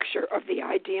a picture of the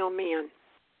ideal man,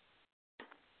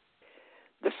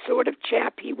 the sort of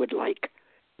chap we would like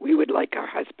our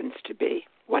husbands to be.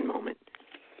 One moment.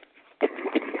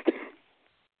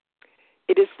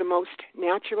 It is the most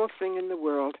natural thing in the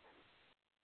world,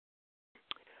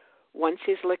 once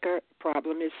his liquor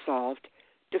problem is solved,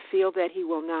 to feel that he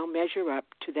will now measure up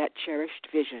to that cherished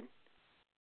vision.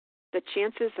 The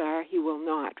chances are he will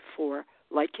not, for,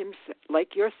 like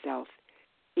yourself,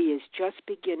 he is just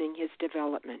beginning his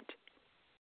development.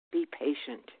 Be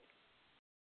patient.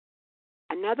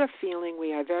 Another feeling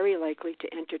we are very likely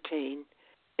to entertain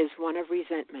is one of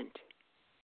resentment,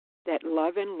 that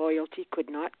love and loyalty could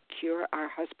not cure our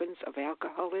husbands of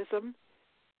alcoholism.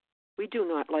 We do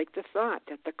not like the thought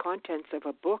that the contents of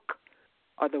a book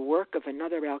or the work of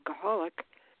another alcoholic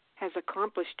has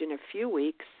accomplished in a few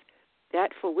weeks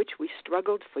that for which we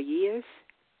struggled for years.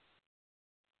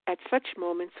 At such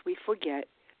moments we forget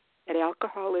that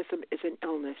alcoholism is an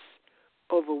illness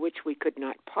over which we could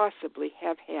not possibly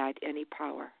have had any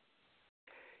power.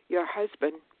 Your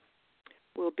husband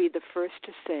will be the first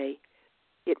to say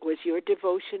it was your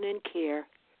devotion and care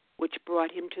which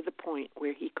brought him to the point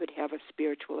where he could have a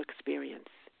spiritual experience.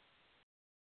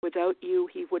 Without you,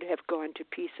 he would have gone to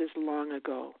pieces long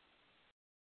ago.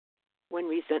 When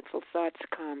resentful thoughts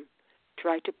come,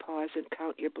 try to pause and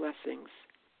count your blessings.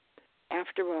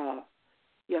 After all,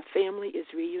 your family is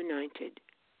reunited.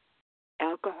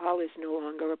 Alcohol is no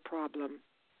longer a problem,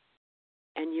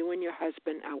 and you and your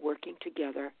husband are working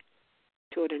together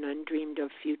toward an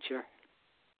undreamed-of future.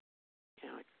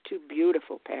 Two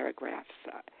beautiful paragraphs,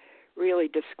 really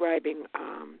describing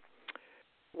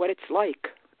what it's like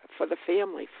for the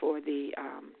family, for the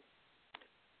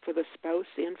spouse,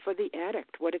 and for the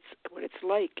addict. What it's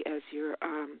like as you're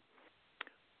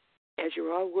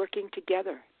all working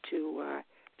together to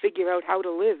figure out how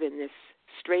to live in this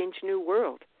strange new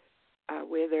world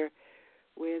where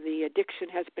the addiction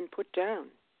has been put down.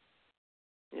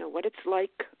 What it's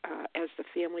like as the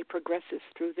family progresses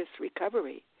through this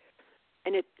recovery.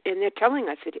 And they're telling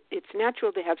us it's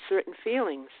natural to have certain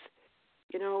feelings.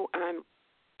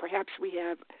 Perhaps we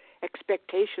have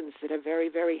expectations that are very,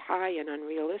 very high and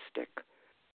unrealistic.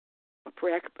 Or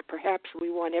perhaps we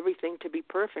want everything to be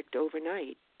perfect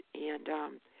overnight, and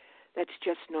that's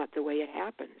just not the way it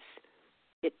happens.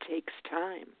 It takes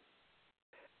time,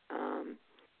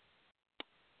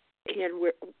 and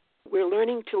we're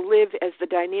learning to live as the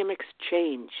dynamics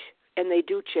change, and they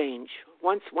do change.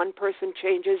 Once one person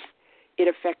changes, it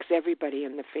affects everybody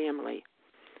in the family.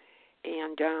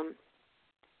 And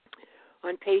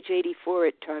on page 84,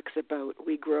 it talks about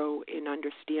we grow in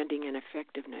understanding and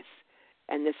effectiveness,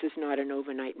 and this is not an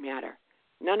overnight matter.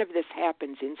 None of this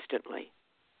happens instantly.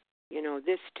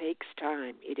 This takes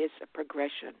time. It is a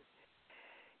progression,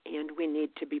 and we need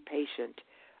to be patient.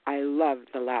 I love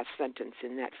the last sentence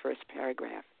in that first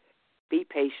paragraph. Be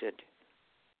patient.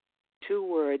 2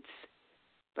 words,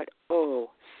 but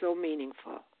oh, so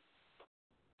meaningful.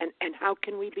 And how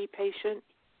can we be patient?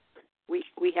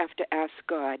 We have to ask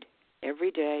God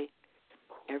every day,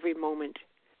 every moment.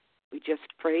 We just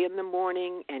pray in the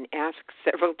morning and ask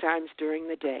several times during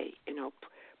the day.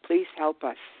 Please help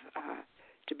us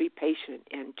to be patient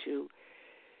and to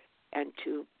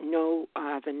know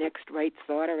the next right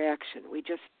thought or action.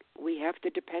 We have to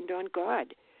depend on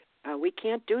God. We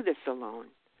can't do this alone.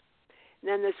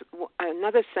 And then there's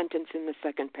another sentence in the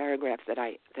second paragraph that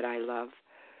I love.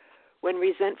 When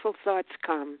resentful thoughts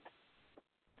come,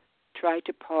 try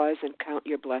to pause and count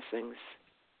your blessings.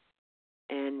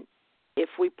 And if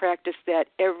we practice that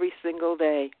every single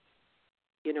day,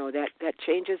 that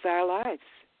changes our lives.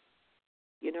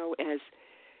 As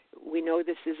we know,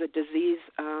 this is a disease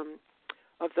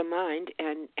of the mind,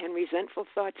 and resentful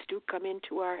thoughts do come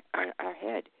into our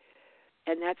head.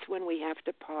 And that's when we have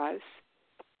to pause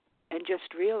and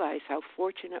just realize how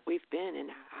fortunate we've been and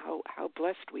how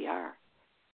blessed we are.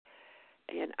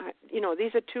 And,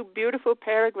 these are 2 beautiful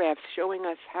paragraphs showing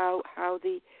us how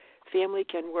the family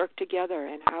can work together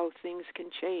and how things can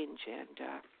change.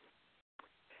 And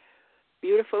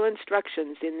beautiful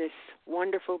instructions in this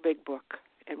wonderful big book.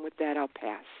 And with that, I'll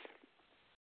pass.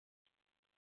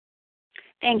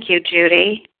 Thank you,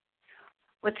 Judy.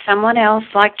 Would someone else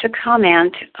like to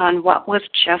comment on what was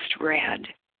just read?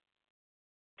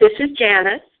 This is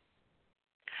Janice.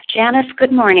 Janice,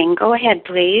 good morning. Go ahead,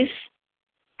 please.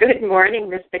 Good morning,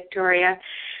 Miss Victoria.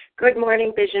 Good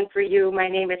morning, Vision for You. My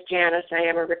name is Janice. I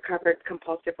am a recovered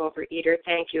compulsive overeater.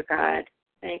 Thank you, God.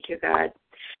 Thank you, God.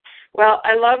 Well,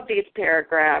 I love these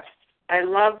paragraphs. I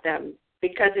love them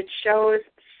because it shows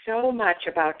so much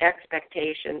about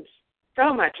expectations,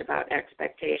 so much about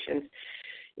expectations.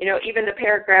 You know, even the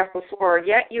paragraph before,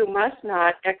 yet you must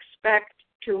not expect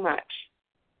too much.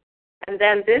 And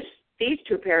then these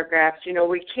two paragraphs, you know,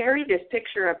 we carry this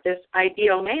picture of this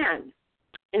ideal man,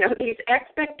 you know, these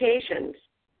expectations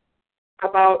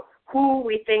about who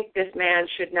we think this man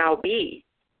should now be,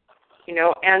 you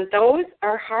know, and those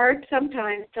are hard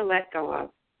sometimes to let go of,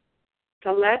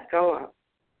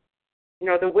 You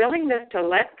know, the willingness to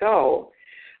let go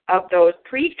of those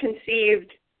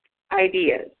preconceived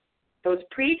ideas, those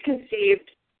preconceived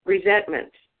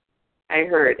resentments. I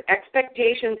heard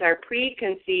expectations are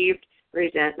preconceived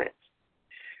resentments.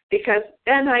 Because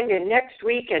then I'm in next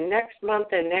week and next month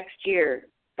and next year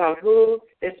about who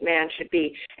this man should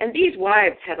be. And these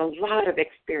wives had a lot of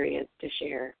experience to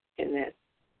share in this.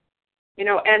 You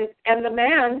know, and the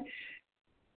man,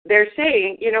 they're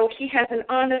saying, you know, he has an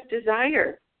honest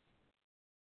desire.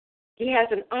 He has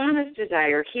an honest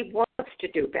desire. He wants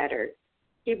to do better.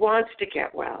 He wants to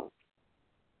get well.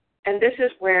 And this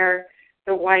is where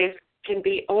the wife can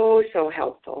be oh so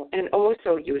helpful and oh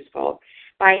so useful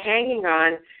by hanging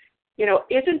on. You know,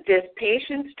 isn't this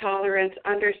patience, tolerance,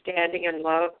 understanding, and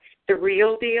love the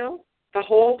real deal, the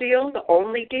whole deal, the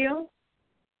only deal?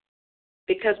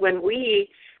 Because when we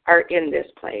are in this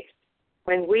place,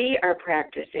 when we are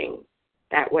practicing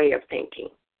that way of thinking,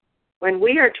 when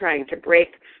we are trying to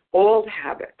break old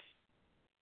habits,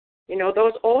 you know,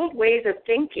 those old ways of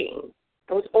thinking,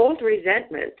 those old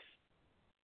resentments,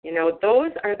 you know,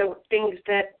 those are the things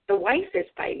that the wife is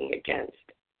fighting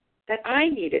against, that I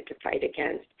needed to fight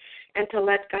against. And to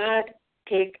let God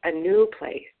take a new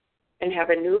place and have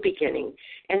a new beginning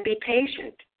and be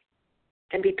patient.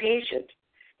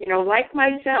 You know, like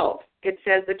myself, it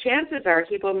says the chances are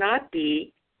he will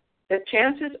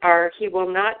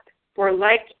not, for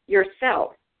like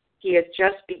yourself, he is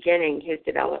just beginning his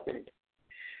development.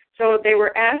 So they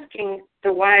were asking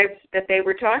the wives that they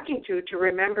were talking to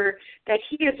remember that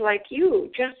he is like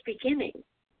you, just beginning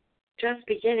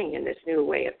in this new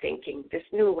way of thinking, this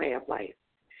new way of life.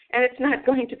 And it's not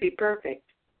going to be perfect.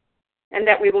 And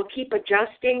that we will keep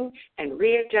adjusting and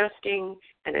readjusting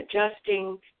and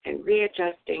adjusting and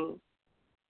readjusting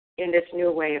in this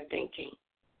new way of thinking.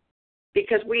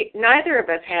 Because neither of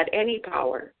us had any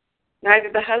power, neither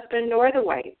the husband nor the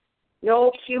wife.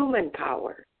 No human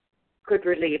power could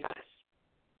relieve us.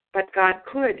 But God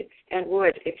could and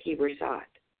would if he were sought.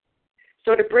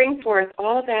 So to bring forth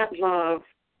all that love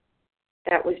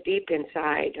that was deep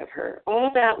inside of her,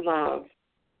 all that love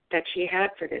that she had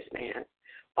for this man,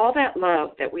 all that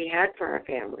love that we had for our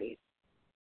families,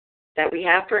 that we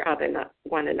have for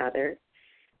one another,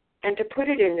 and to put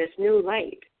it in this new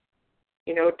light,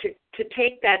 you know, to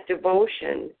take that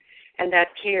devotion and that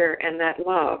care and that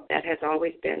love that has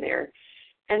always been there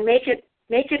and make it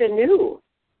anew,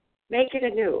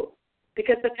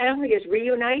 because the family is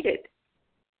reunited.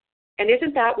 And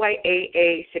isn't that why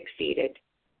AA succeeded?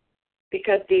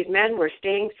 Because these men were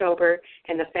staying sober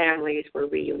and the families were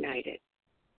reunited.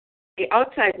 The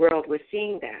outside world was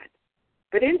seeing that.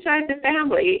 But inside the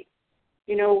family,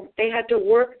 you know, they had to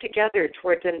work together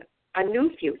towards a new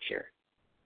future,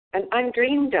 an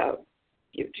undreamed of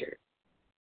future.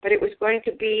 But it was going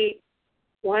to be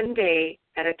one day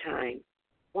at a time,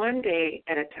 one day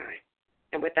at a time.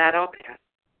 And with that, I'll pass.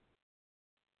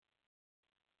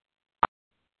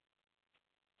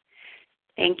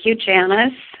 Thank you,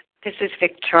 Janice. This is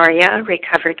Victoria,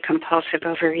 recovered compulsive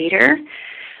overeater.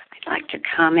 I'd like to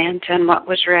comment on what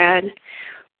was read.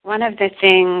 One of the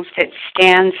things that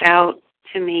stands out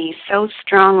to me so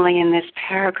strongly in this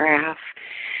paragraph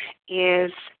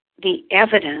is the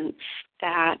evidence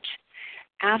that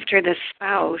after the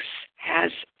spouse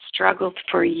has struggled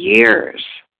for years,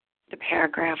 the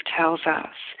paragraph tells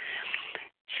us,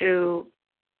 to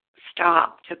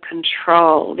stop, to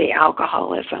control the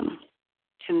alcoholism,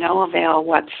 to no avail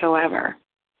whatsoever,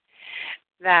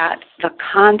 that the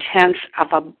contents of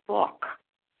a book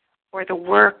or the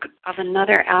work of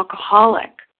another alcoholic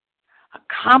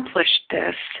accomplished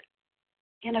this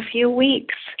in a few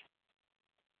weeks.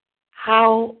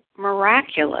 How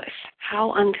miraculous,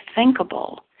 how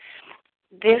unthinkable.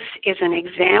 This is an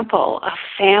example of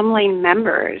family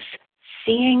members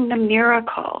seeing the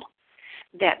miracle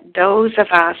that those of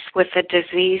us with the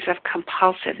disease of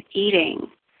compulsive eating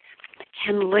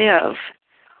can live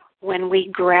when we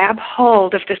grab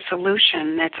hold of the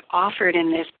solution that's offered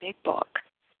in this big book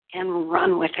and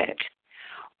run with it,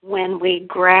 when we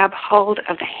grab hold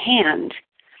of the hand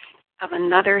of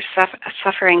another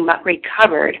suffering but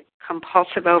recovered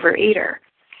compulsive overeater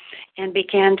and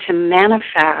begin to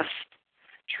manifest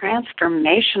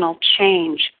transformational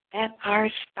change that our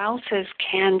spouses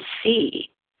can see,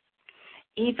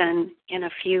 even in a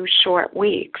few short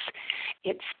weeks,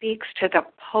 it speaks to the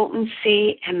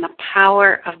potency and the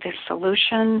power of this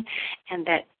solution, and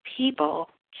that people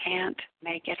can't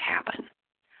make it happen.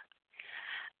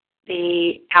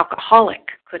 The alcoholic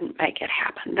couldn't make it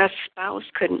happen. The spouse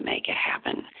couldn't make it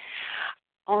happen.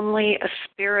 Only a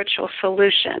spiritual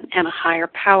solution and a higher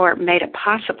power made it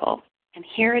possible. And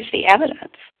here is the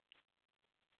evidence.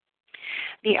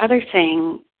 The other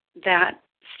thing that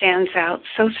stands out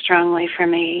so strongly for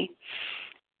me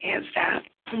is that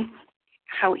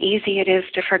how easy it is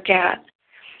to forget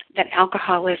that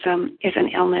alcoholism is an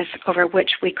illness over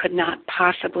which we could not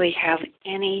possibly have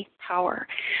any power.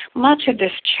 Much of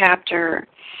this chapter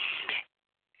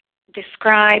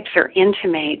describes or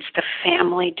intimates the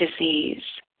family disease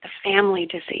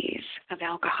of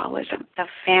alcoholism, the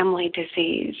family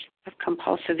disease of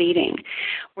compulsive eating.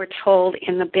 We're told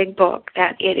in the big book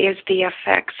that it is the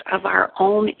effects of our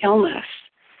own illness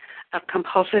of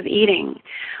compulsive eating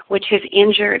which has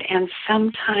injured and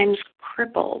sometimes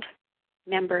crippled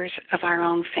members of our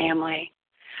own family.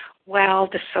 Well,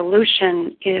 the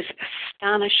solution is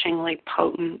astonishingly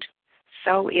potent.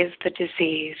 So is the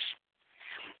disease.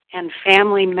 And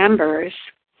family members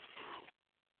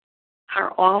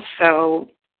are also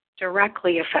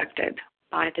directly affected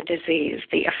by the disease.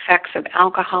 The effects of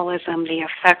alcoholism, the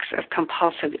effects of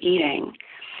compulsive eating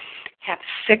have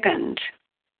sickened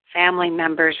family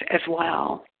members as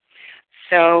well.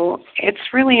 So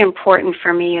it's really important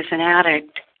for me as an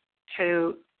addict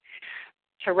to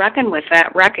reckon with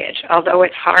that wreckage. Although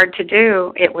it's hard to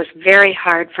do, it was very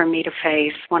hard for me to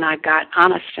face when I got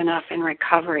honest enough in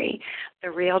recovery,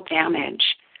 the real damage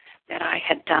that I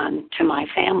had done to my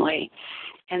family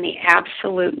and the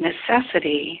absolute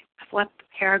necessity of what the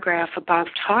paragraph above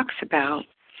talks about,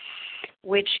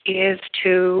 which is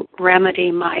to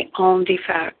remedy my own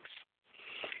defects,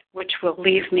 which will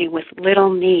leave me with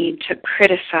little need to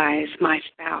criticize my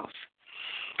spouse.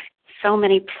 So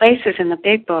many places in the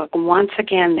big book, once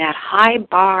again, that high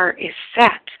bar is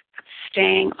set of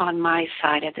staying on my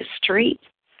side of the street.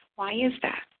 Why is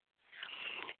that?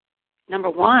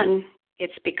 Number one,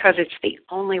 it's because it's the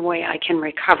only way I can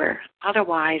recover.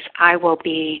 Otherwise, I will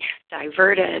be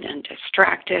diverted and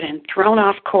distracted and thrown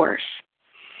off course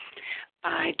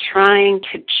by trying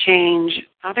to change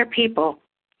other people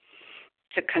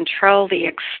to control the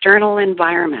external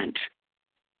environment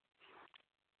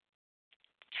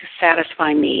to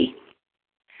satisfy me,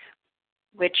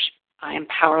 which I am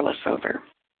powerless over.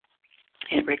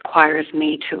 It requires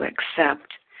me to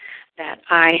accept that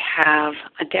I have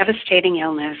a devastating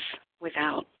illness.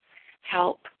 Without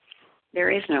help, there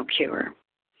is no cure.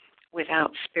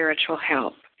 Without spiritual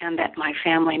help, and that my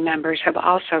family members have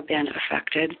also been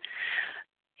affected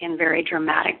in very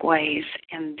dramatic ways.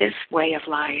 And this way of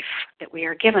life that we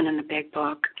are given in the big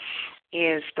book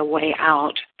is the way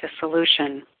out, the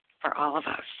solution for all of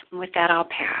us. And with that, I'll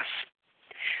pass.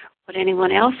 Would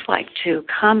anyone else like to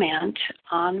comment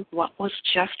on what was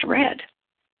just read?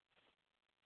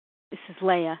 This is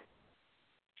Leah.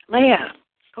 Leah,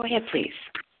 go ahead, please.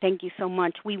 Thank you so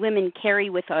much. We women carry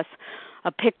with us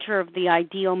a picture of the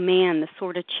ideal man, the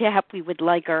sort of chap we would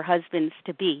like our husbands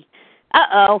to be.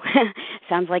 Uh-oh,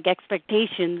 sounds like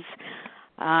expectations.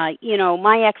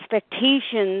 My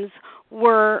expectations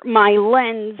were my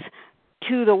lens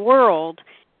to the world.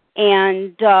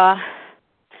 And,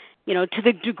 to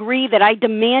the degree that I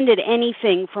demanded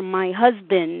anything from my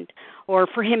husband or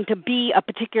for him to be a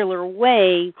particular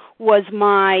way, was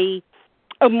my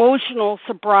emotional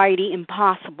sobriety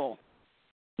impossible.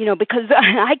 Because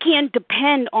I can't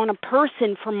depend on a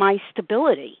person for my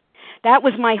stability. That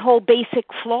was my whole basic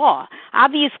flaw.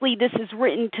 Obviously, this is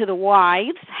written to the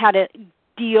wives, how to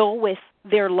deal with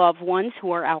their loved ones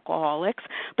who are alcoholics.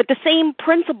 But the same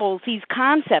principles, these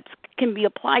concepts, can be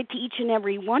applied to each and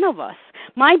every one of us.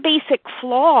 My basic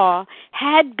flaw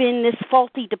had been this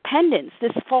faulty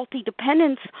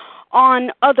dependence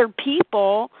on other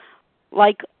people,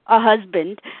 like a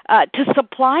husband, to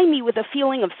supply me with a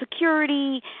feeling of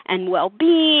security and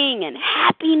well-being and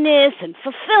happiness and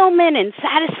fulfillment and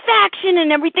satisfaction,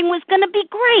 and everything was going to be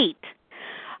great.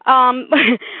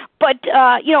 But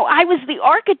I was the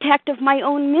architect of my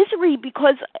own misery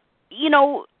because,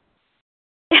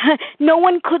 no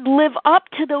one could live up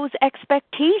to those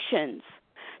expectations.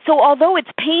 So although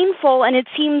it's painful and it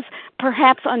seems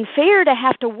perhaps unfair to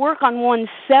have to work on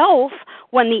oneself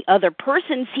when the other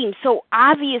person seems so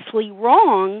obviously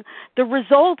wrong, the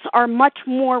results are much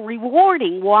more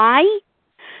rewarding. Why?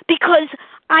 Because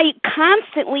I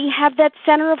constantly have that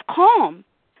center of calm,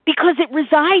 because it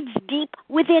resides deep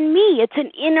within me. It's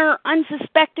an inner,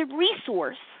 unsuspected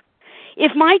resource.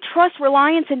 If my trust,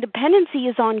 reliance, and dependency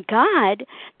is on God,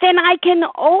 then I can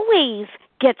always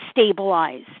get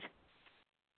stabilized,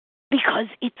 because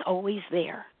it's always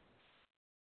there.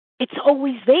 It's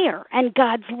always there. And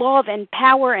God's love and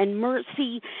power and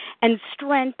mercy and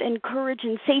strength and courage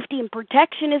and safety and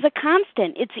protection is a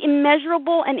constant. It's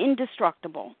immeasurable and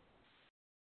indestructible.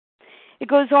 It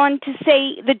goes on to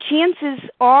say the chances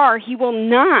are he will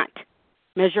not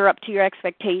measure up to your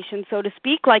expectations, so to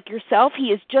speak, like yourself.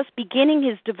 He is just beginning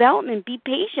his development. Be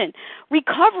patient.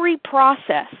 Recovery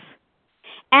process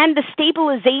and the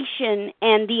stabilization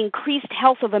and the increased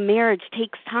health of a marriage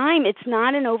takes time. It's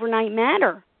not an overnight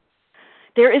matter.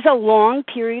 There is a long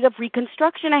period of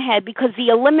reconstruction ahead, because the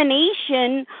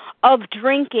elimination of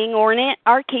drinking, or in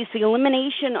our case, the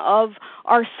elimination of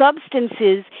our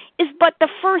substances, is but the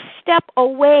first step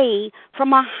away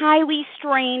from a highly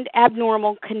strained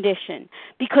abnormal condition.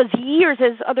 Because years,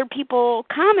 as other people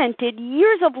commented,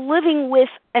 years of living with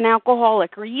an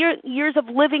alcoholic, or years of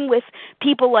living with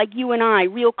people like you and I,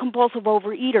 real compulsive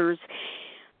overeaters,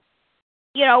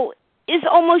 is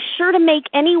almost sure to make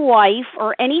any wife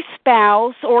or any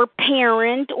spouse or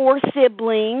parent or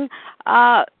sibling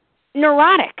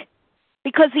neurotic,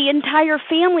 because the entire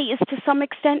family is to some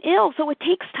extent ill. So it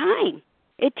takes time.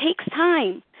 It takes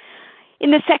time.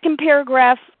 In the second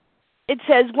paragraph, it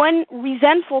says, when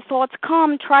resentful thoughts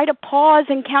come, try to pause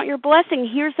and count your blessing.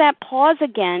 Here's that pause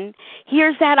again.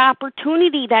 Here's that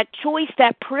opportunity, that choice,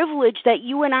 that privilege that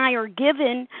you and I are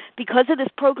given because of this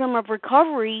program of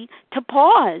recovery to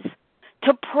pause,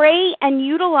 to pray and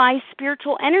utilize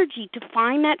spiritual energy to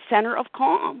find that center of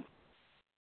calm.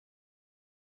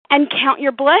 And count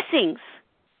your blessings.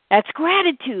 That's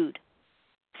gratitude.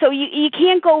 So you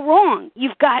can't go wrong.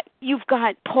 You've got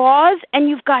pause and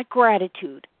you've got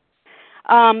gratitude.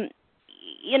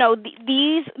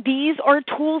 These are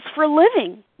tools for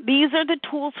living. These are the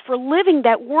tools for living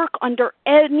that work under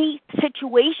any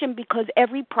situation, because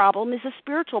every problem is a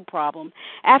spiritual problem.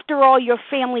 After all, your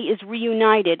family is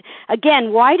reunited.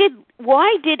 Again, why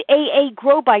did AA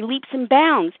grow by leaps and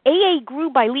bounds? AA grew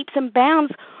by leaps and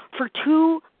bounds for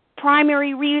two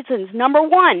primary reasons. Number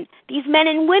one, these men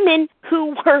and women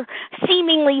who were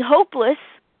seemingly hopeless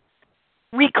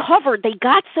recovered. They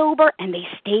got sober and they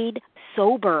stayed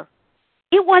sober.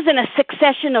 It wasn't a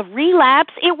succession of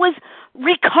relapse. It was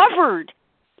recovered.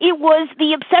 It was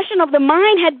the obsession of the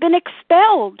mind had been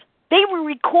expelled. They were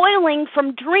recoiling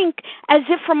from drink as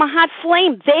if from a hot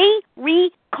flame. They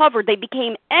recovered. They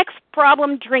became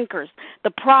ex-problem drinkers.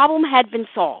 The problem had been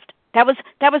solved. That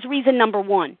was reason number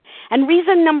one. And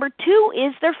reason number two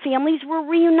is their families were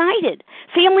reunited.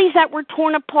 Families that were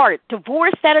torn apart,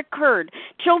 divorce that occurred,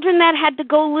 children that had to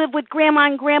go live with grandma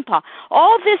and grandpa.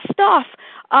 All this stuff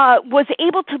was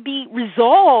able to be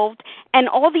resolved, and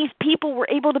all these people were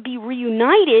able to be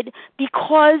reunited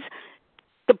because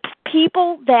the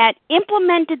people that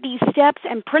implemented these steps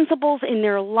and principles in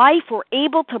their life were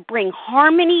able to bring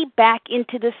harmony back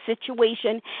into the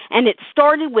situation, and it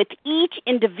started with each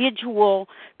individual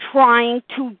trying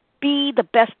to be the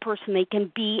best person they can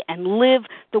be and live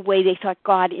the way they thought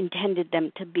God intended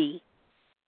them to be.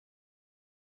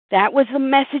 That was the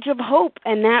message of hope,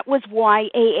 and that was why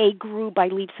AA grew by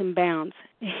leaps and bounds.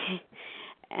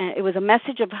 It was a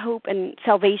message of hope and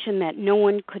salvation that no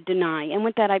one could deny. And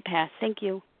with that, I pass. Thank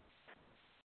you.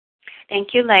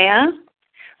 Thank you, Leah.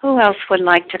 Who else would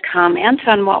like to comment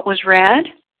on what was read?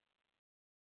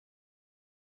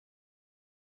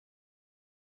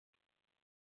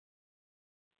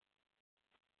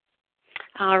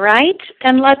 All right,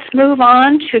 then let's move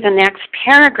on to the next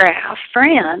paragraph.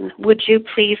 Fran, would you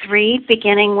please read,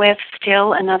 beginning with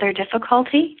still another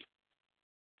difficulty?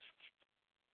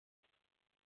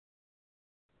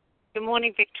 Good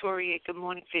morning, Victoria. Good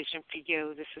morning, Vision for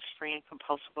You. This is Fran,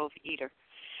 compulsive overeater.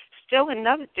 Still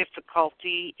another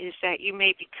difficulty is that you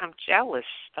may become jealous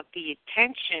of the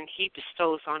attention he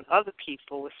bestows on other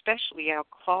people, especially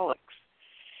alcoholics.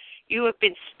 You have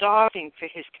been starving for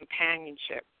his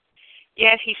companionship,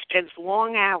 yet he spends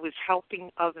long hours helping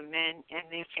other men and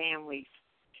their families.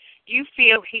 You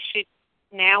feel he should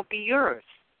now be yours.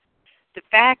 The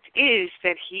fact is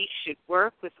that he should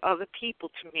work with other people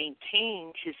to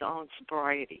maintain his own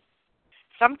sobriety.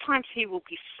 Sometimes he will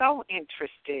be so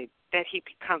interested that he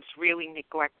becomes really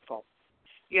neglectful.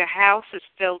 Your house is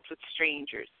filled with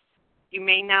strangers. You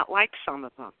may not like some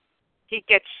of them. He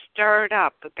gets stirred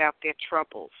up about their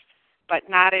troubles, but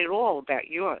not at all about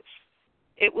yours.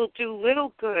 It will do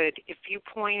little good if you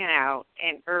point out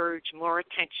and urge more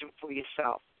attention for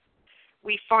yourself.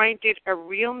 We find it a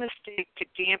real mistake to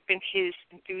dampen his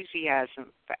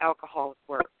enthusiasm for alcoholic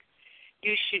work.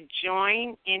 You should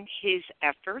join in his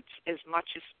efforts as much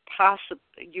as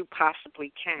you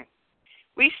possibly can.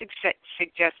 We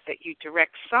suggest that you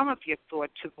direct some of your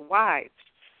thought to the wives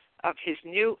of his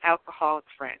new alcoholic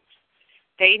friends.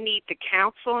 They need the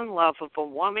counsel and love of a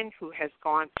woman who has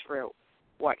gone through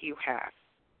what you have.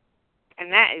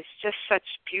 And that is just such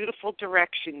beautiful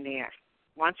direction there.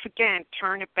 Once again,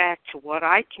 turn it back to what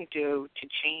I can do to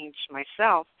change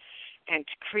myself and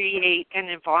to create an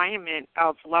environment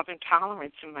of love and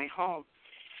tolerance in my home.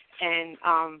 And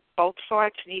both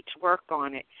sides need to work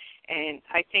on it. And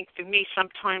I think for me,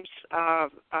 sometimes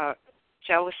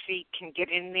jealousy can get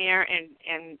in there,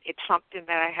 and it's something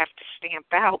that I have to stamp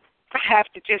out. I have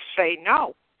to just say,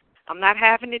 no, I'm not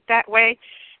having it that way.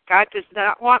 God does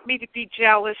not want me to be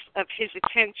jealous of his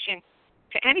attention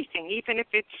to anything, even if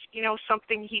it's,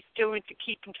 something he's doing to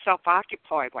keep himself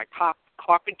occupied, like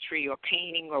carpentry or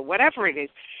painting or whatever it is.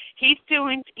 He's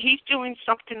doing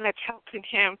something that's helping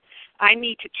him. I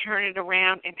need to turn it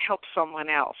around and help someone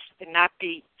else and not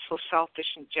be so selfish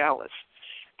and jealous.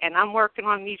 And I'm working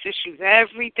on these issues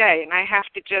every day, and I have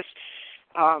to just,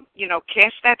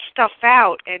 cast that stuff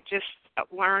out and just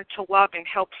learn to love and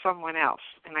help someone else.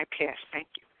 And I pass. Thank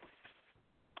you.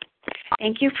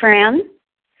 Thank you, Fran.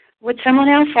 Would someone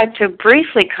else like to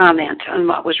briefly comment on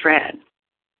what was read?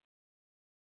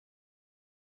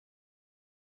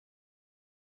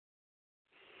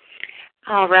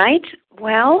 All right.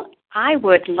 Well, I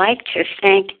would like to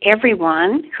thank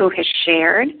everyone who has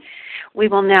shared. We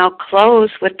will now close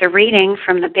with the reading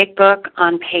from the Big Book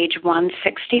on page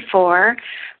 164,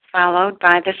 followed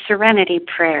by the Serenity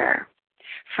Prayer.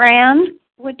 Fran,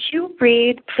 would you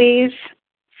read, please,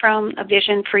 from A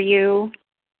Vision for You?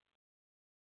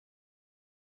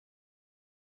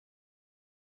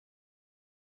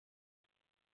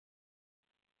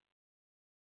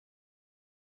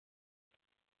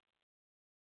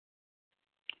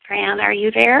 Fran, are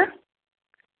you there?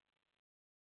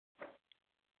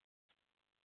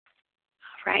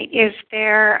 All right. Is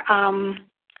there,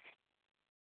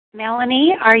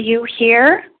 Melanie, are you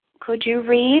here? Could you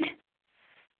read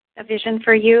A Vision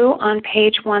for You on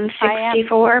page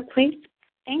 164, please?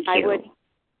 Thank you. I would.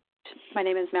 My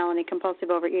name is Melanie, compulsive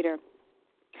overeater.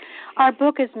 Our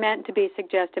book is meant to be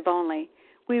suggestive only.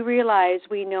 We realize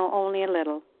we know only a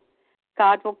little.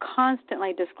 God will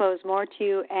constantly disclose more to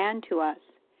you and to us.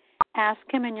 Ask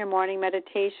him in your morning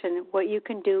meditation what you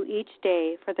can do each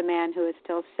day for the man who is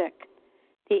still sick.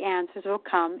 The answers will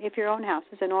come if your own house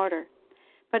is in order.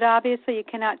 But obviously you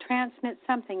cannot transmit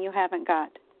something you haven't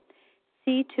got.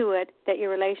 See to it that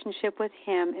your relationship with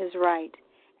him is right,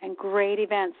 and great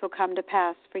events will come to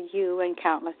pass for you and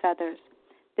countless others.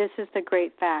 This is the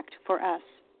great fact for us.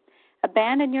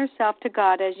 Abandon yourself to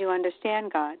God as you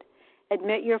understand God.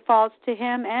 Admit your faults to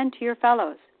him and to your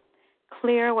fellows.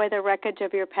 Clear away the wreckage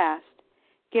of your past.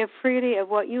 Give freely of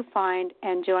what you find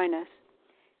and join us.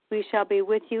 We shall be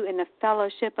with you in the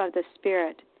fellowship of the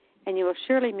Spirit, and you will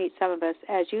surely meet some of us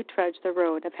as you trudge the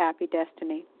road of happy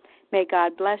destiny. May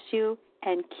God bless you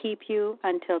and keep you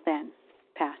until then.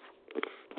 Pass.